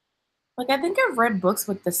one. Like, I think I've read books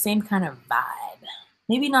with the same kind of vibe.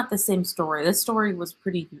 Maybe not the same story. This story was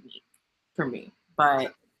pretty unique for me.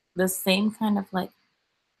 But the same kind of like,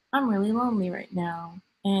 I'm really lonely right now.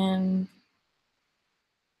 And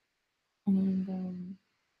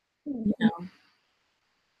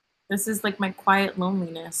this is like my quiet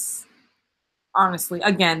loneliness. Honestly,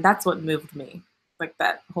 again, that's what moved me. Like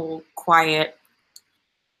that whole quiet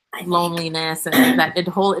loneliness and that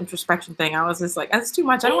whole introspection thing. I was just like, that's too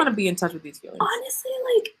much. I don't want to be in touch with these feelings. Honestly,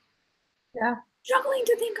 like, yeah, struggling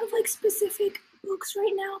to think of like specific books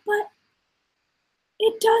right now, but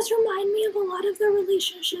it does remind me of a lot of the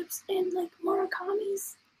relationships in like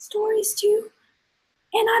Murakami's stories too.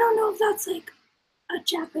 And I don't know if that's like a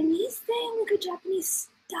Japanese thing, like a Japanese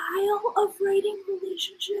style of writing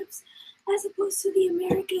relationships, as opposed to the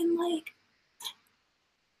American, like,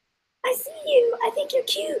 I see you, I think you're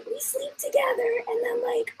cute, we sleep together, and then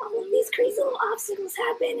like all of these crazy little obstacles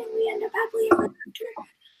happen and we end up happily ever after.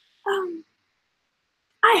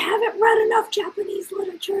 I haven't read enough Japanese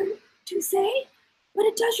literature to say, but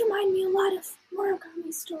it does remind me a lot of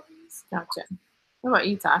Murakami stories. Gotcha. What about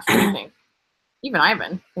you, Tosh? What do you think? Even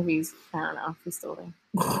Ivan, if he's, I don't know, if he's still there.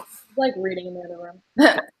 Like reading in the other room.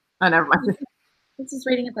 Oh, never mind. This is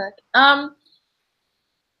reading a book.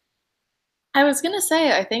 I was gonna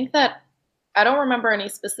say, I think that I don't remember any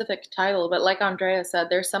specific title, but like Andrea said,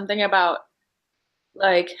 there's something about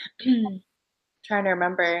like trying to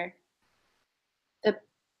remember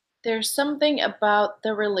there's something about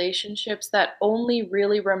the relationships that only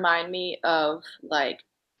really remind me of like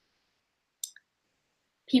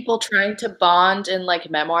people trying to bond in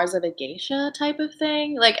like Memoirs of a Geisha type of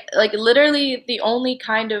thing. Like literally the only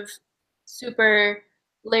kind of super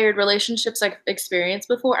layered relationships I've experienced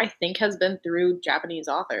before, I think has been through Japanese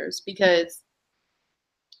authors because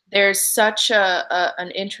there's such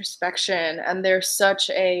an introspection and there's such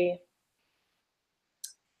a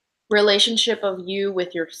relationship of you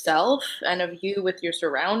with yourself and of you with your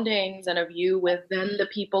surroundings and of you with then the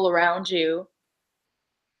people around you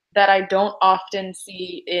that I don't often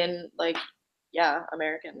see in like yeah,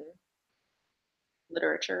 American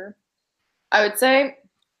literature. I would say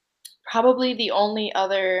probably the only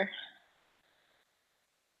other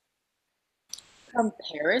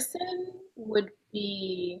comparison would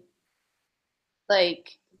be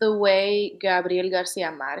like the way Gabriel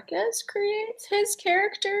Garcia Marquez creates his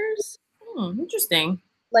characters. Interesting.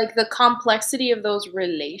 Like the complexity of those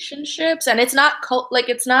relationships and it's not like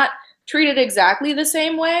it's not treated exactly the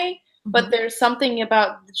same way, but there's something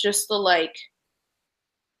about just the like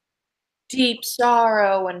deep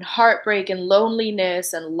sorrow and heartbreak and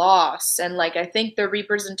loneliness and loss and like I think the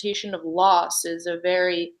representation of loss is a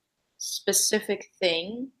very specific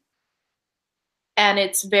thing and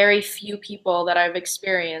it's very few people that I've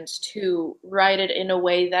experienced who write it in a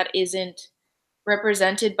way that isn't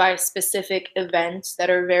represented by specific events that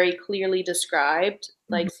are very clearly described.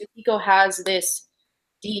 Like Sukiko has this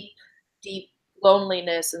deep, deep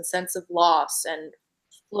loneliness and sense of loss and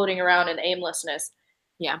floating around in aimlessness.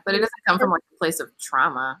 Yeah, but it doesn't come from like a place of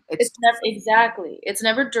trauma. It's never exactly. It's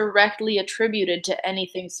never directly attributed to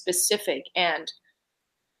anything specific, and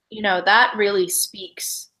you know that really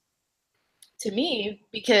speaks to me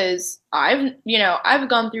because I've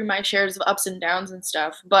gone through my shares of ups and downs and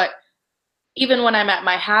stuff, but even when I'm at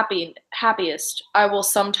my happiest, I will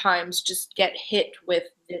sometimes just get hit with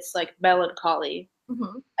this like melancholy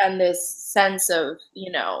and this sense of,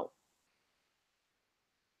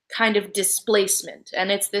 kind of displacement.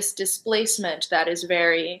 And it's this displacement that is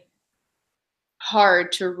very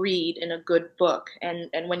hard to read in a good book.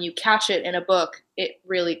 And when you catch it in a book, it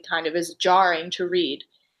really kind of is jarring to read.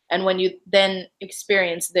 And when you then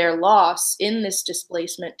experience their loss in this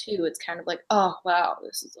displacement too, it's kind of like, oh wow,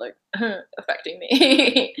 this is like affecting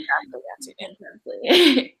me.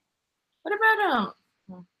 Intensely. What about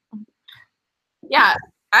yeah,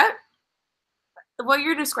 what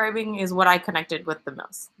you're describing is what I connected with the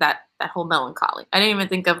most. That whole melancholy. I didn't even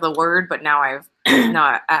think of the word, but now I've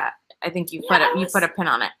I think you put a pin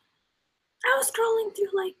on it. I was scrolling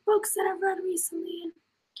through like books that I've read recently,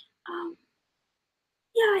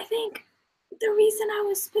 and I think the reason I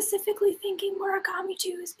was specifically thinking Murakami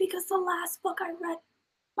too is because the last book I read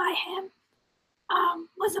by him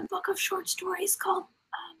was a book of short stories called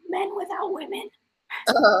Men Without Women.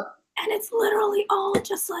 And it's literally all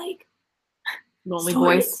just like lonely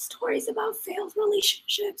boys. Stories about failed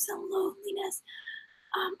relationships and loneliness.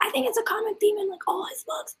 I think it's a common theme in like all his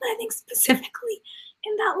books, but I think specifically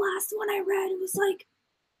in that last one I read, it was like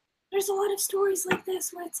there's a lot of stories like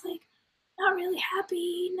this where it's like not really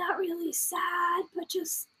happy, not really sad, but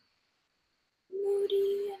just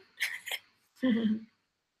moody. You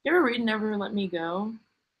ever read Never Let Me Go?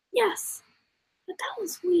 Yes, but that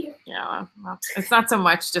was weird. Yeah, well, it's not so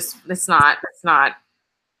much just it's not,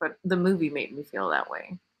 but the movie made me feel that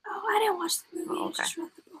way. Oh, I didn't watch the movie. I just read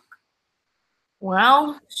the book.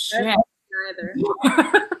 Well, shit. Neither.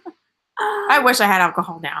 I wish I had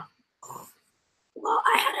alcohol now. Well,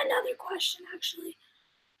 I had another question actually.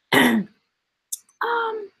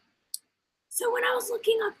 So when I was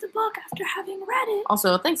looking up the book after having read it.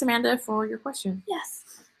 Also, thanks Amanda for your question. Yes.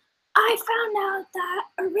 I found out that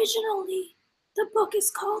originally the book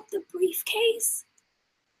is called The Briefcase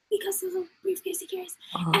because of the briefcase he carries.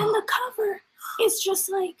 And the cover is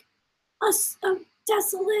just like a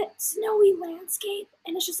desolate, snowy landscape.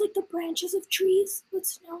 And it's just like the branches of trees with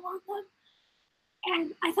snow on them.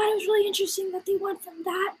 And I thought it was really interesting that they went from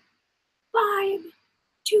that vibe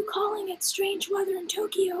to calling it Strange Weather in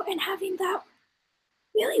Tokyo and having that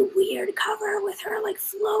really weird cover with her like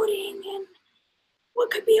floating in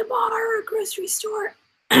what could be a bar or a grocery store.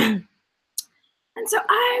 And so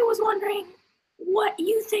I was wondering what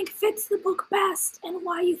you think fits the book best and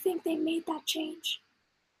why you think they made that change.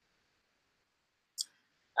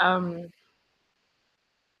 Well,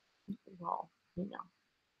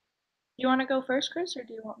 You want to go first, Chris, or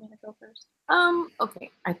do you want me to go first?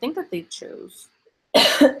 Okay. I think that they chose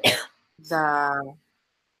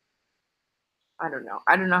I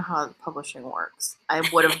don't know how publishing works. I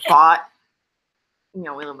would have bought, we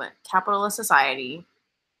live in a capitalist society.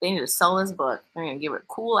 They need to sell this book. They're going to give it a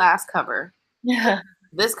cool ass cover. Yeah.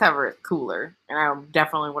 This cover is cooler, and I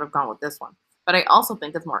definitely would have gone with this one. But I also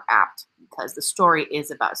think it's more apt because the story is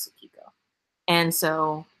about Sukiko. And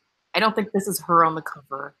so I don't think this is her on the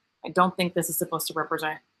cover. I don't think this is supposed to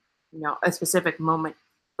represent, a specific moment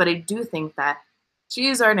but I do think that she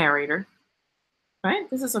is our narrator, right?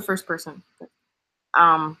 This is a first person.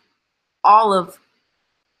 All of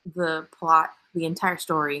the plot, the entire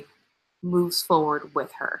story moves forward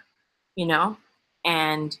with her, you know?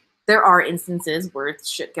 And there are instances where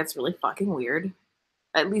shit gets really fucking weird.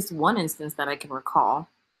 At least one instance that I can recall.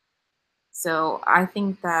 So I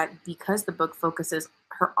think that because the book focuses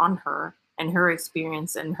on her and her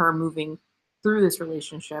experience and her moving through this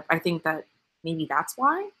relationship, I think that maybe that's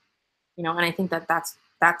why, and I think that that's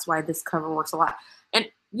why this cover works a lot. And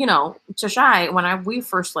Cheshai, when we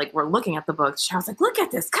first were looking at the book, I was like, look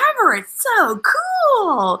at this cover, it's so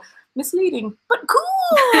cool. Misleading, but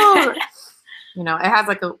cool. It has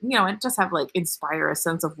it just have inspire a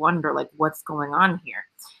sense of wonder, what's going on here.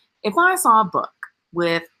 If I saw a book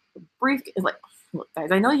with brief, look,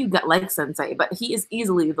 guys, I know you like Sensei, but he is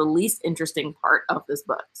easily the least interesting part of this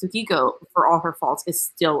book. Tsukiko, for all her faults, is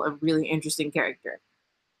still a really interesting character.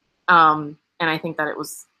 And I think that it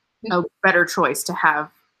was a better choice to have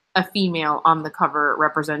a female on the cover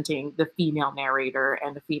representing the female narrator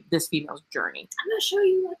and this female's journey. I'm gonna show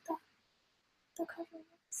you what the cover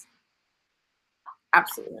was.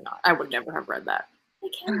 Absolutely not. I would never have read that. I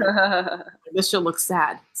can't. This should look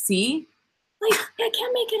sad. See? I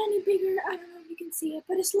can't make it any bigger. I don't know if you can see it,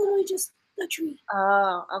 but it's literally just a tree.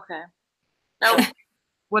 Oh, okay. Nope.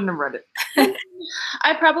 Wouldn't have read it.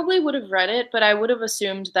 I probably would have read it, but I would have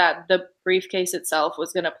assumed that the briefcase itself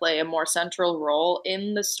was going to play a more central role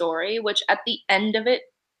in the story, which at the end of it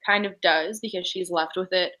kind of does, because she's left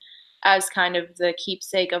with it as kind of the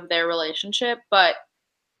keepsake of their relationship. But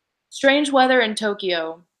Strange Weather in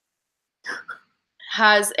Tokyo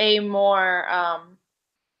has a more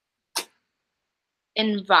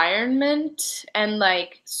environment and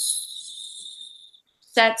sets.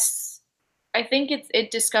 I think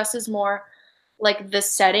it discusses more the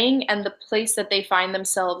setting and the place that they find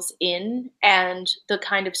themselves in, and the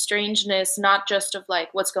kind of strangeness, not just of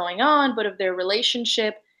what's going on, but of their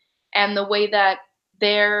relationship and the way that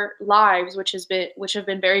their lives, which have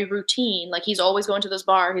been very routine. He's always going to this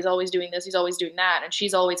bar, he's always doing this, he's always doing that, and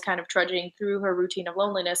she's always kind of trudging through her routine of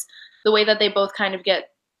loneliness. The way that they both kind of get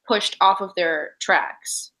pushed off of their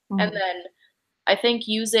tracks. Mm-hmm. And then I think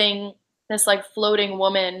using this floating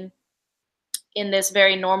woman in this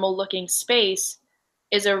very normal looking space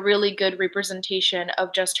is a really good representation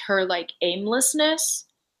of just her aimlessness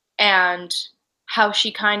and how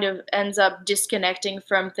she kind of ends up disconnecting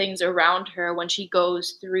from things around her when she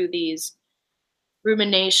goes through these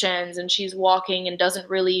ruminations and she's walking and doesn't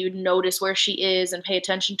really notice where she is and pay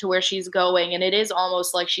attention to where she's going. And it is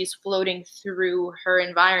almost like she's floating through her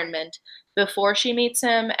environment before she meets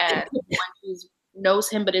him, and when she knows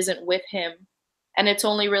him but isn't with him. And it's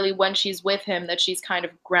only really when she's with him that she's kind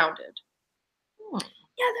of grounded. Yeah,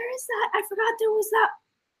 there is that. I forgot there was that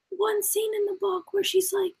one scene in the book where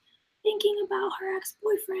she's thinking about her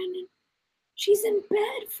ex-boyfriend, and she's in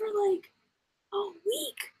bed for a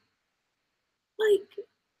week.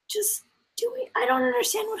 Just doing, I don't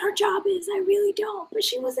understand what her job is. I really don't. But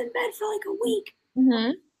she was in bed for a week.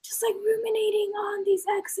 Mm-hmm. Just ruminating on these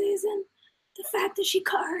exes and the fact that she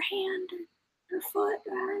cut her hand or her foot.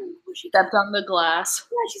 I don't know what she stepped on the glass.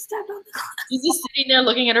 Yeah, she stepped on the glass. She's just sitting there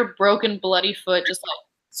looking at her broken, bloody foot, just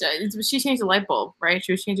she changed the light bulb, right?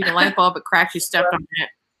 She was changing the light bulb, it cracked, she stepped on it.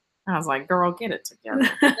 I was like, girl, get it together.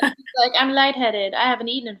 I'm lightheaded. I haven't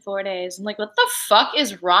eaten in 4 days. I'm like, what the fuck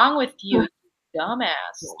is wrong with you,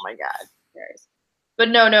 dumbass? Oh my God. But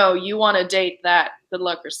no, you want to date that. Good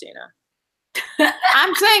luck, Christina.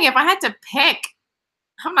 I'm saying if I had to pick,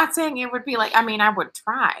 I'm not saying it would be I would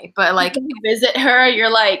try, but you visit her,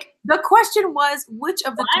 you're the question was, which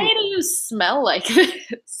of the why do you smell like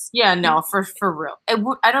this? Yeah, no, for real.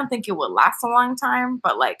 I don't think it would last a long time,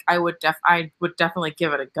 but I would definitely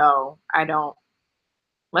give it a go. I don't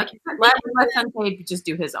let Sensei just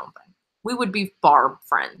do his own thing. We would be bar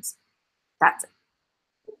friends. That's it.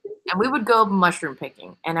 And we would go mushroom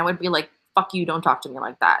picking, and I would be like, fuck you, don't talk to me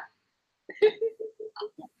like that.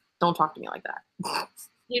 Don't talk to me like that.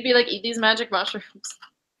 You'd be like, eat these magic mushrooms.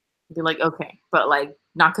 I'd be like, okay, but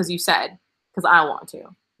not because you said, because I want to.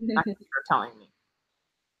 Not because you're telling me.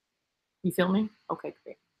 You feel me? Okay,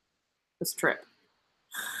 great. This trip.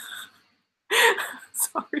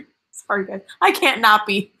 Sorry, guys. I can't not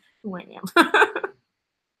be who I am.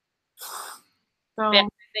 So, yeah,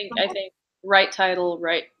 I think right title,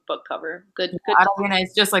 right book cover. Good. I don't mean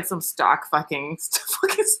it's just some stock fucking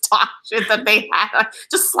stock shit that they had.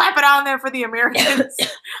 Just slap it on there for the Americans. I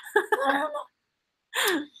don't know.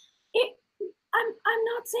 I'm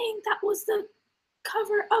not saying that was the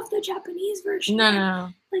cover of the Japanese version. No.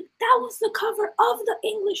 Like that was the cover of the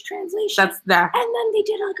English translation. That's that. And then they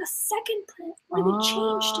did like a second print where they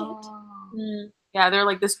changed it. Mm. Yeah, they're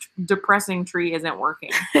like, this depressing tree isn't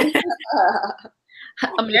working.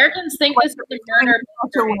 Americans think this is a murder.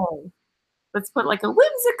 Let's put like a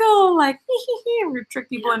whimsical, like, we trick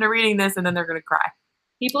people into reading this and then they're gonna cry.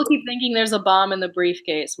 People keep thinking there's a bomb in the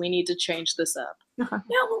briefcase. We need to change this up. No,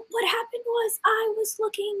 what happened was I was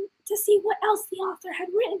looking to see what else the author had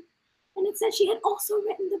written, and it said she had also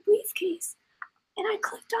written The Briefcase. And I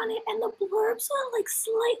clicked on it, and the blurbs were like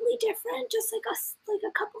slightly different, just like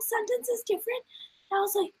a couple sentences different. And I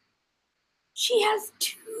was like, she has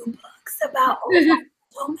 2 books about women.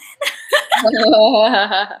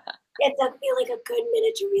 It took me like a good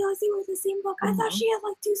minute to realize they were the same book. I thought she had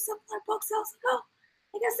like 2 similar books. I was like, oh,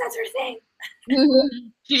 I guess that's her thing.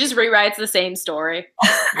 She just rewrites the same story.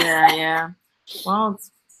 Yeah. Well,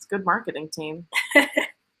 it's good marketing team.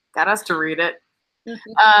 Got us to read it.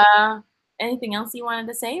 Anything else you wanted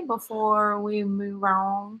to say before we move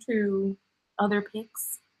on to other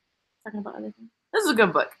picks? Talking about other things. This is a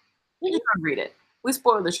good book. You just read it. We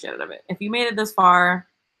spoiled the shit out of it. If you made it this far,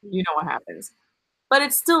 you know what happens. But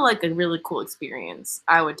it's still like a really cool experience.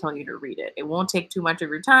 I would tell you to read it. It won't take too much of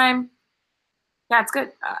your time. Yeah, it's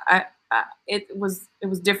good. It was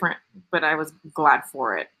different, but I was glad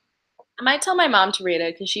for it. I might tell my mom to read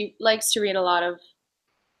it because she likes to read a lot of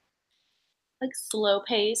like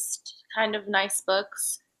slow-paced, kind of nice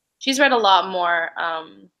books. She's read a lot more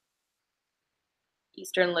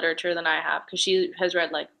Eastern literature than I have because she has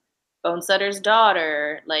read like Bonesetter's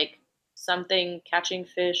Daughter, like something Catching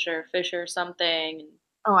Fish or Fish or something.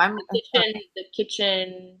 Oh, I'm the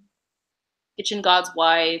kitchen God's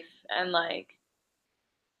Wife, and like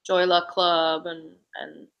Joy Luck Club, and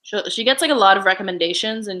she gets like a lot of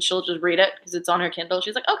recommendations, and she'll just read it because it's on her Kindle.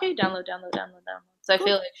 She's like, okay, download. So I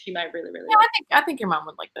feel like she might really yeah, like I think your mom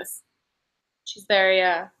would like this. She's very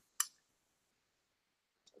I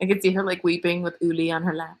could see her like weeping with Uli on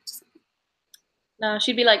her lap. no,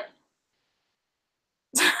 she'd be like,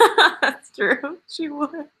 that's true. She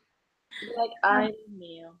would. Like I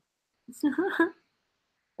knew.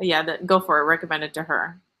 Yeah, go for it. Recommend it to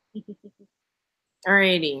her.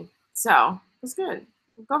 Alrighty. So it's good.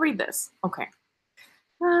 Go read this. Okay.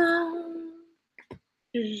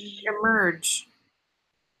 Emerge.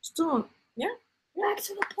 Still, yeah. Back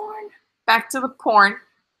to the porn. Back to the porn.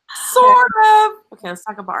 Sort of. Okay, let's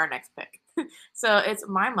talk about our next pick. So it's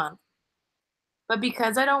my month. But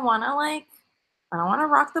because I don't want to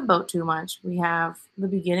rock the boat too much, we have the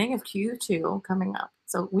beginning of Q2 coming up.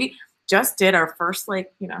 So we just did our first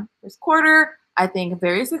first quarter. I think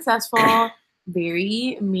very successful,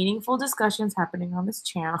 very meaningful discussions happening on this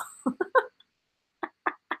channel.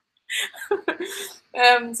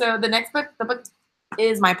 So the next book, the book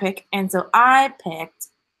is my pick. And so I picked,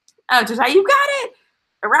 just how you got it,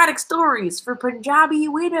 Erotic Stories for Punjabi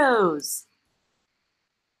Widows.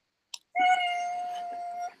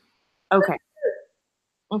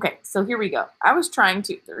 Okay, so here we go. I was trying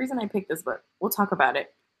to, the reason I picked this book, we'll talk about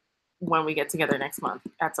it when we get together next month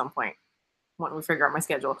at some point, when we figure out my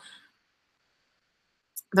schedule.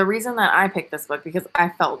 The reason that I picked this book, because I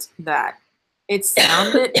felt that it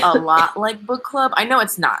sounded a lot like book club. I know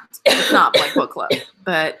it's not. It's not like book club,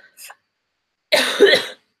 but. Sorry.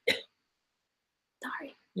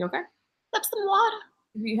 You okay? That's some water.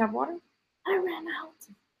 Do you have water? I ran out.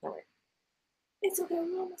 No way. It's okay,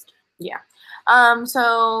 we're almost done. Yeah.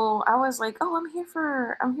 So I was like, oh, I'm here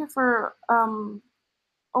for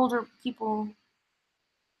older people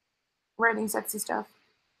writing sexy stuff.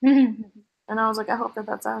 And I was like, I hope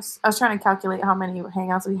that's us. I was trying to calculate how many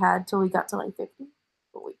hangouts we had till we got to like 50.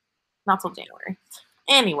 But not till January.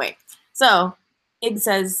 Anyway, so it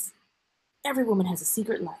says, every woman has a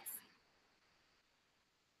secret life.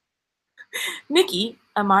 Nikki,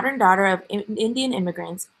 a modern daughter of Indian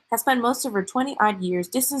immigrants, has spent most of her 20-odd years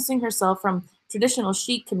distancing herself from traditional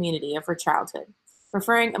Sikh community of her childhood,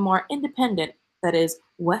 preferring a more independent, that is,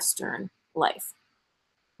 Western life.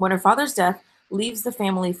 When her father's death leaves the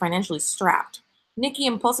family financially strapped, Nikki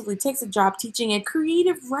impulsively takes a job teaching a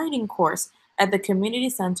creative writing course at the community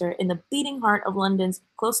center in the beating heart of London's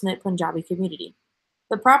close-knit Punjabi community.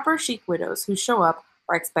 The proper Sikh widows who show up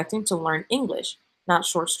are expecting to learn English, not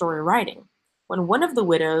short story writing. When one of the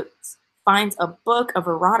widows finds a book of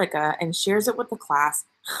erotica and shares it with the class,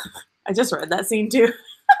 I just read that scene too.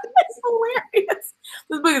 It's hilarious.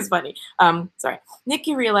 This book is funny.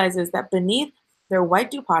 Nikki realizes that beneath their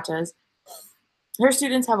white dupattas, her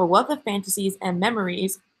students have a wealth of fantasies and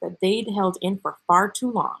memories that they'd held in for far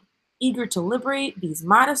too long. Eager to liberate these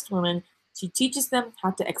modest women, She teaches them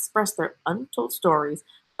how to express their untold stories,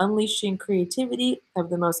 unleashing creativity of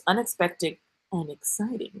the most unexpected and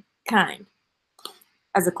exciting kind.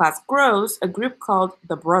 As the class grows, a group called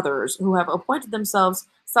the Brothers, who have appointed themselves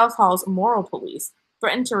South Hall's moral police,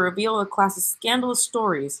 threaten to reveal the class's scandalous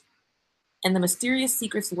stories and the mysterious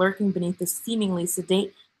secrets lurking beneath the seemingly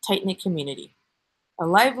sedate, tight-knit community. A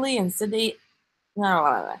lively and sedate,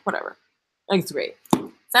 whatever. It's great.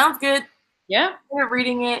 Sounds good. Yeah.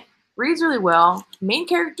 Reading it reads really well. Main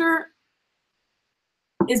character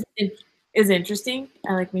is interesting.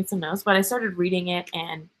 I like made some notes, but I started reading it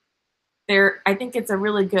and I think it's a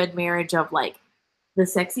really good marriage of like the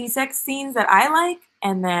sexy sex scenes that I like,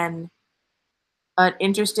 and then an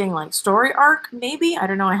interesting like story arc. Maybe I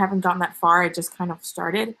don't know. I haven't gotten that far. I just kind of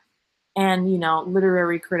started, and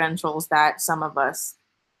literary credentials that some of us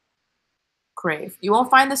crave. You won't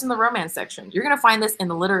find this in the romance section. You're gonna find this in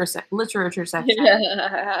the literature section.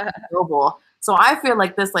 So I feel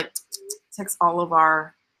like this like ticks all of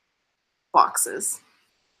our boxes.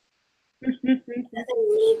 It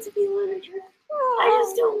doesn't need to be literature. I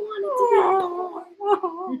just don't want it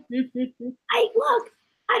to be porn.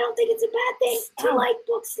 I don't think it's a bad thing to like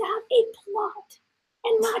books to have a plot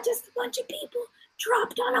and not just a bunch of people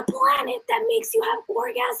dropped on a planet that makes you have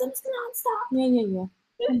orgasms nonstop.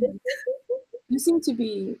 Yeah. You seem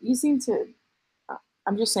to.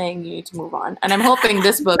 I'm just saying you need to move on, and I'm hoping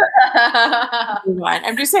this book. Move on.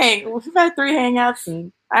 I'm just saying we've had 3 hangouts,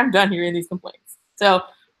 and I'm done hearing these complaints. So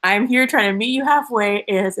I'm here trying to meet you halfway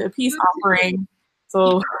as a peace offering.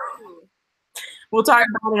 So we'll talk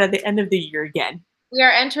about it at the end of the year again. We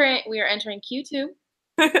are entering Q2.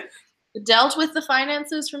 We dealt with the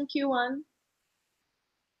finances from Q1.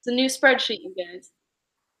 It's a new spreadsheet, you guys.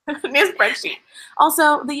 New spreadsheet.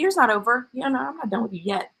 Also, the year's not over. I'm not done with you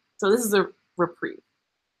yet. So this is a reprieve.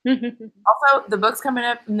 Also, the books coming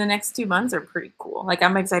up in the next 2 months are pretty cool. Like,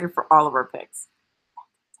 I'm excited for all of our picks.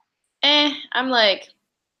 I'm like,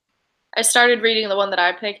 I started reading the one that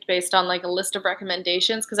I picked based on like a list of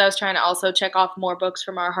recommendations because I was trying to also check off more books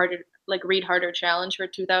from our Read Harder challenge for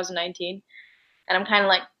 2019, and I'm kind of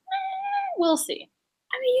like, we'll see.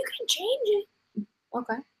 I mean, you can change it.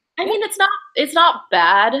 Okay. I mean, it's not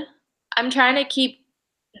bad. I'm trying to keep.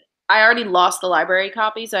 I already lost the library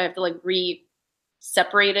copy, so I have to like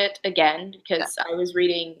separate it again because I was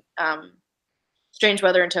reading Strange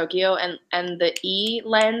Weather in Tokyo, and the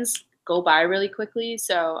E-lens go by really quickly,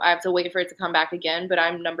 so I have to wait for it to come back again. But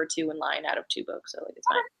I'm number 2 in line out of 2 books, so like it's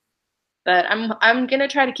fine. But I'm gonna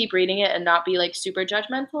try to keep reading it and not be like super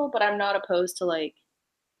judgmental. But I'm not opposed to like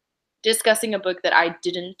discussing a book that I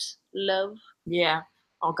didn't love. Yeah.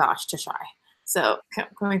 Oh gosh, to shy. So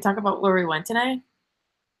can we talk about where we went today?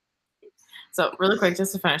 So really quick,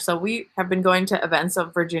 just to finish. So we have been going to events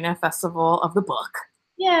of Virginia Festival of the Book.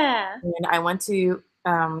 Yeah. And I went to,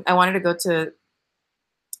 I wanted to go to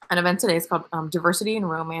an event today. It's called Diversity in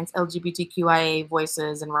Romance, LGBTQIA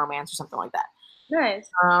Voices in Romance or something like that. Nice.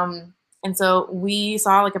 And so we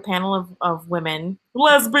saw like a panel of women,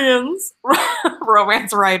 lesbians,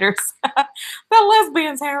 romance writers, the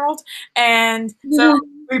lesbians, Harold. And so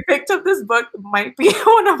we picked up this book, might be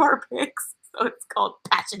one of our picks. So it's called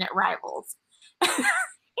Passionate Rivals.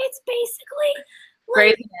 It's basically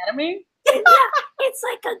Grey's Anatomy? Yeah, it's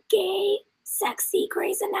like a gay, sexy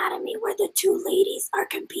Grey's Anatomy where the 2 ladies are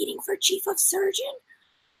competing for chief of surgeon.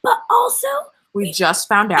 But also, we just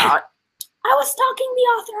found out. I was stalking the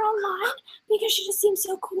author online because she just seems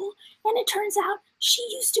so cool. And it turns out she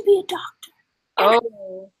used to be a doctor.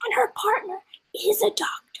 And her partner is a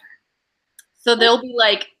doctor. So there'll be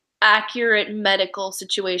like accurate medical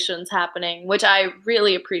situations happening, which I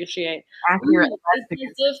really appreciate. Accurate.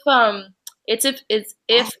 It's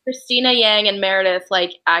if Christina Yang and Meredith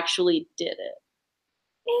like actually did it,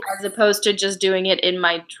 as opposed to just doing it in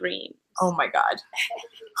my dreams. Oh my god,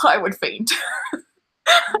 I would faint.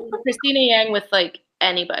 Christina Yang with like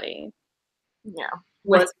anybody. Yeah,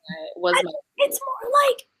 was It's more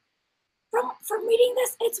like from reading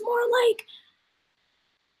this, it's more like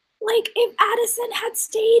if Addison had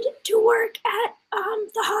stayed to work at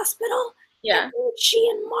the hospital. Yeah. And she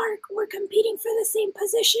and Mark were competing for the same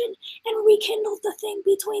position and rekindled the thing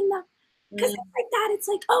between them. Because it's like that. It's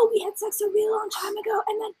like, oh, we had sex a really long time ago.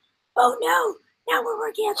 And then, oh no, now we're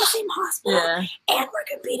working at the same hospital. Yeah. And we're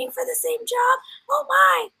competing for the same job. Oh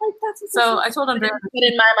my. Like that's what so I told Andrea. But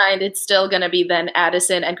in my mind, it's still going to be then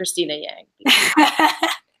Addison and Christina Yang.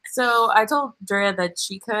 So I told Drea that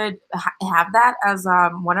she could have that as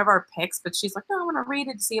one of our picks, but she's like, no, I want to read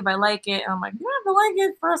it to see if I like it. And I'm like, you don't have to like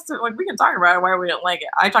it for us to, like, we can talk about why we don't like it.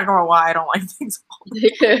 I talk about why I don't like things.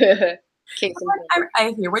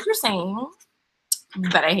 I hear what you're saying,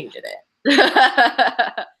 but I hated it.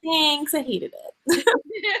 Thanks, I hated it.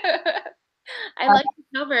 I like the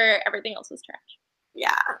cover. Everything else was trash.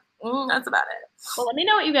 Yeah, that's about it. Well, let me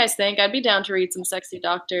know what you guys think. I'd be down to read some Sexy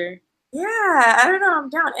Doctor. Yeah, I don't know. I'm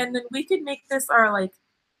down, and then we could make this our like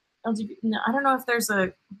LGBT. No, I don't know if there's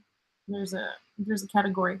a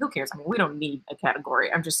category. Who cares? I mean, we don't need a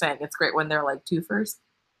category. I'm just saying it's great when they're like two first.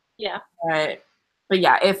 Yeah. But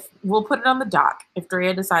yeah, if we'll put it on the doc, if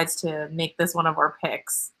Drea decides to make this one of our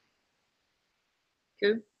picks,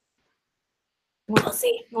 Cool. We'll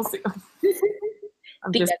see. We'll see.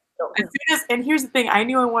 I'm Think just, that's as soon as, and here's the thing: I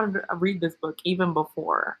knew I wanted to read this book even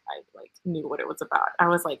before I like knew what it was about. I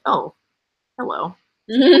was like, oh, hello.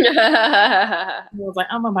 I was like,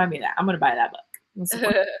 I'm gonna buy me that. I'm gonna buy that book. I'm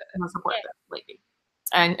gonna support that lady.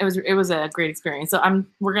 And it was a great experience. So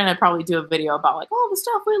we're gonna probably do a video about like all the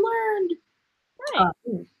stuff we learned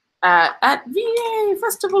at VA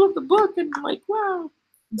Festival of the Book, and like, wow,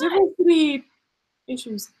 diversity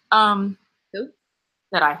issues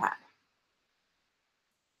that I had.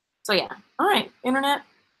 So yeah, all right, internet.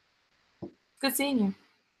 Good seeing you.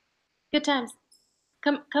 Good times.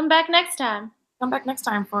 Come back next time. Come back next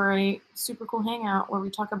time for a super cool hangout where we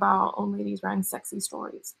talk about old ladies writing sexy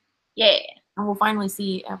stories. Yeah. And we'll finally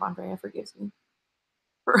see if Andrea forgives me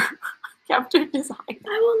for capture design.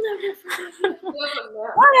 I will never forgive you.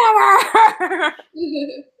 Whatever.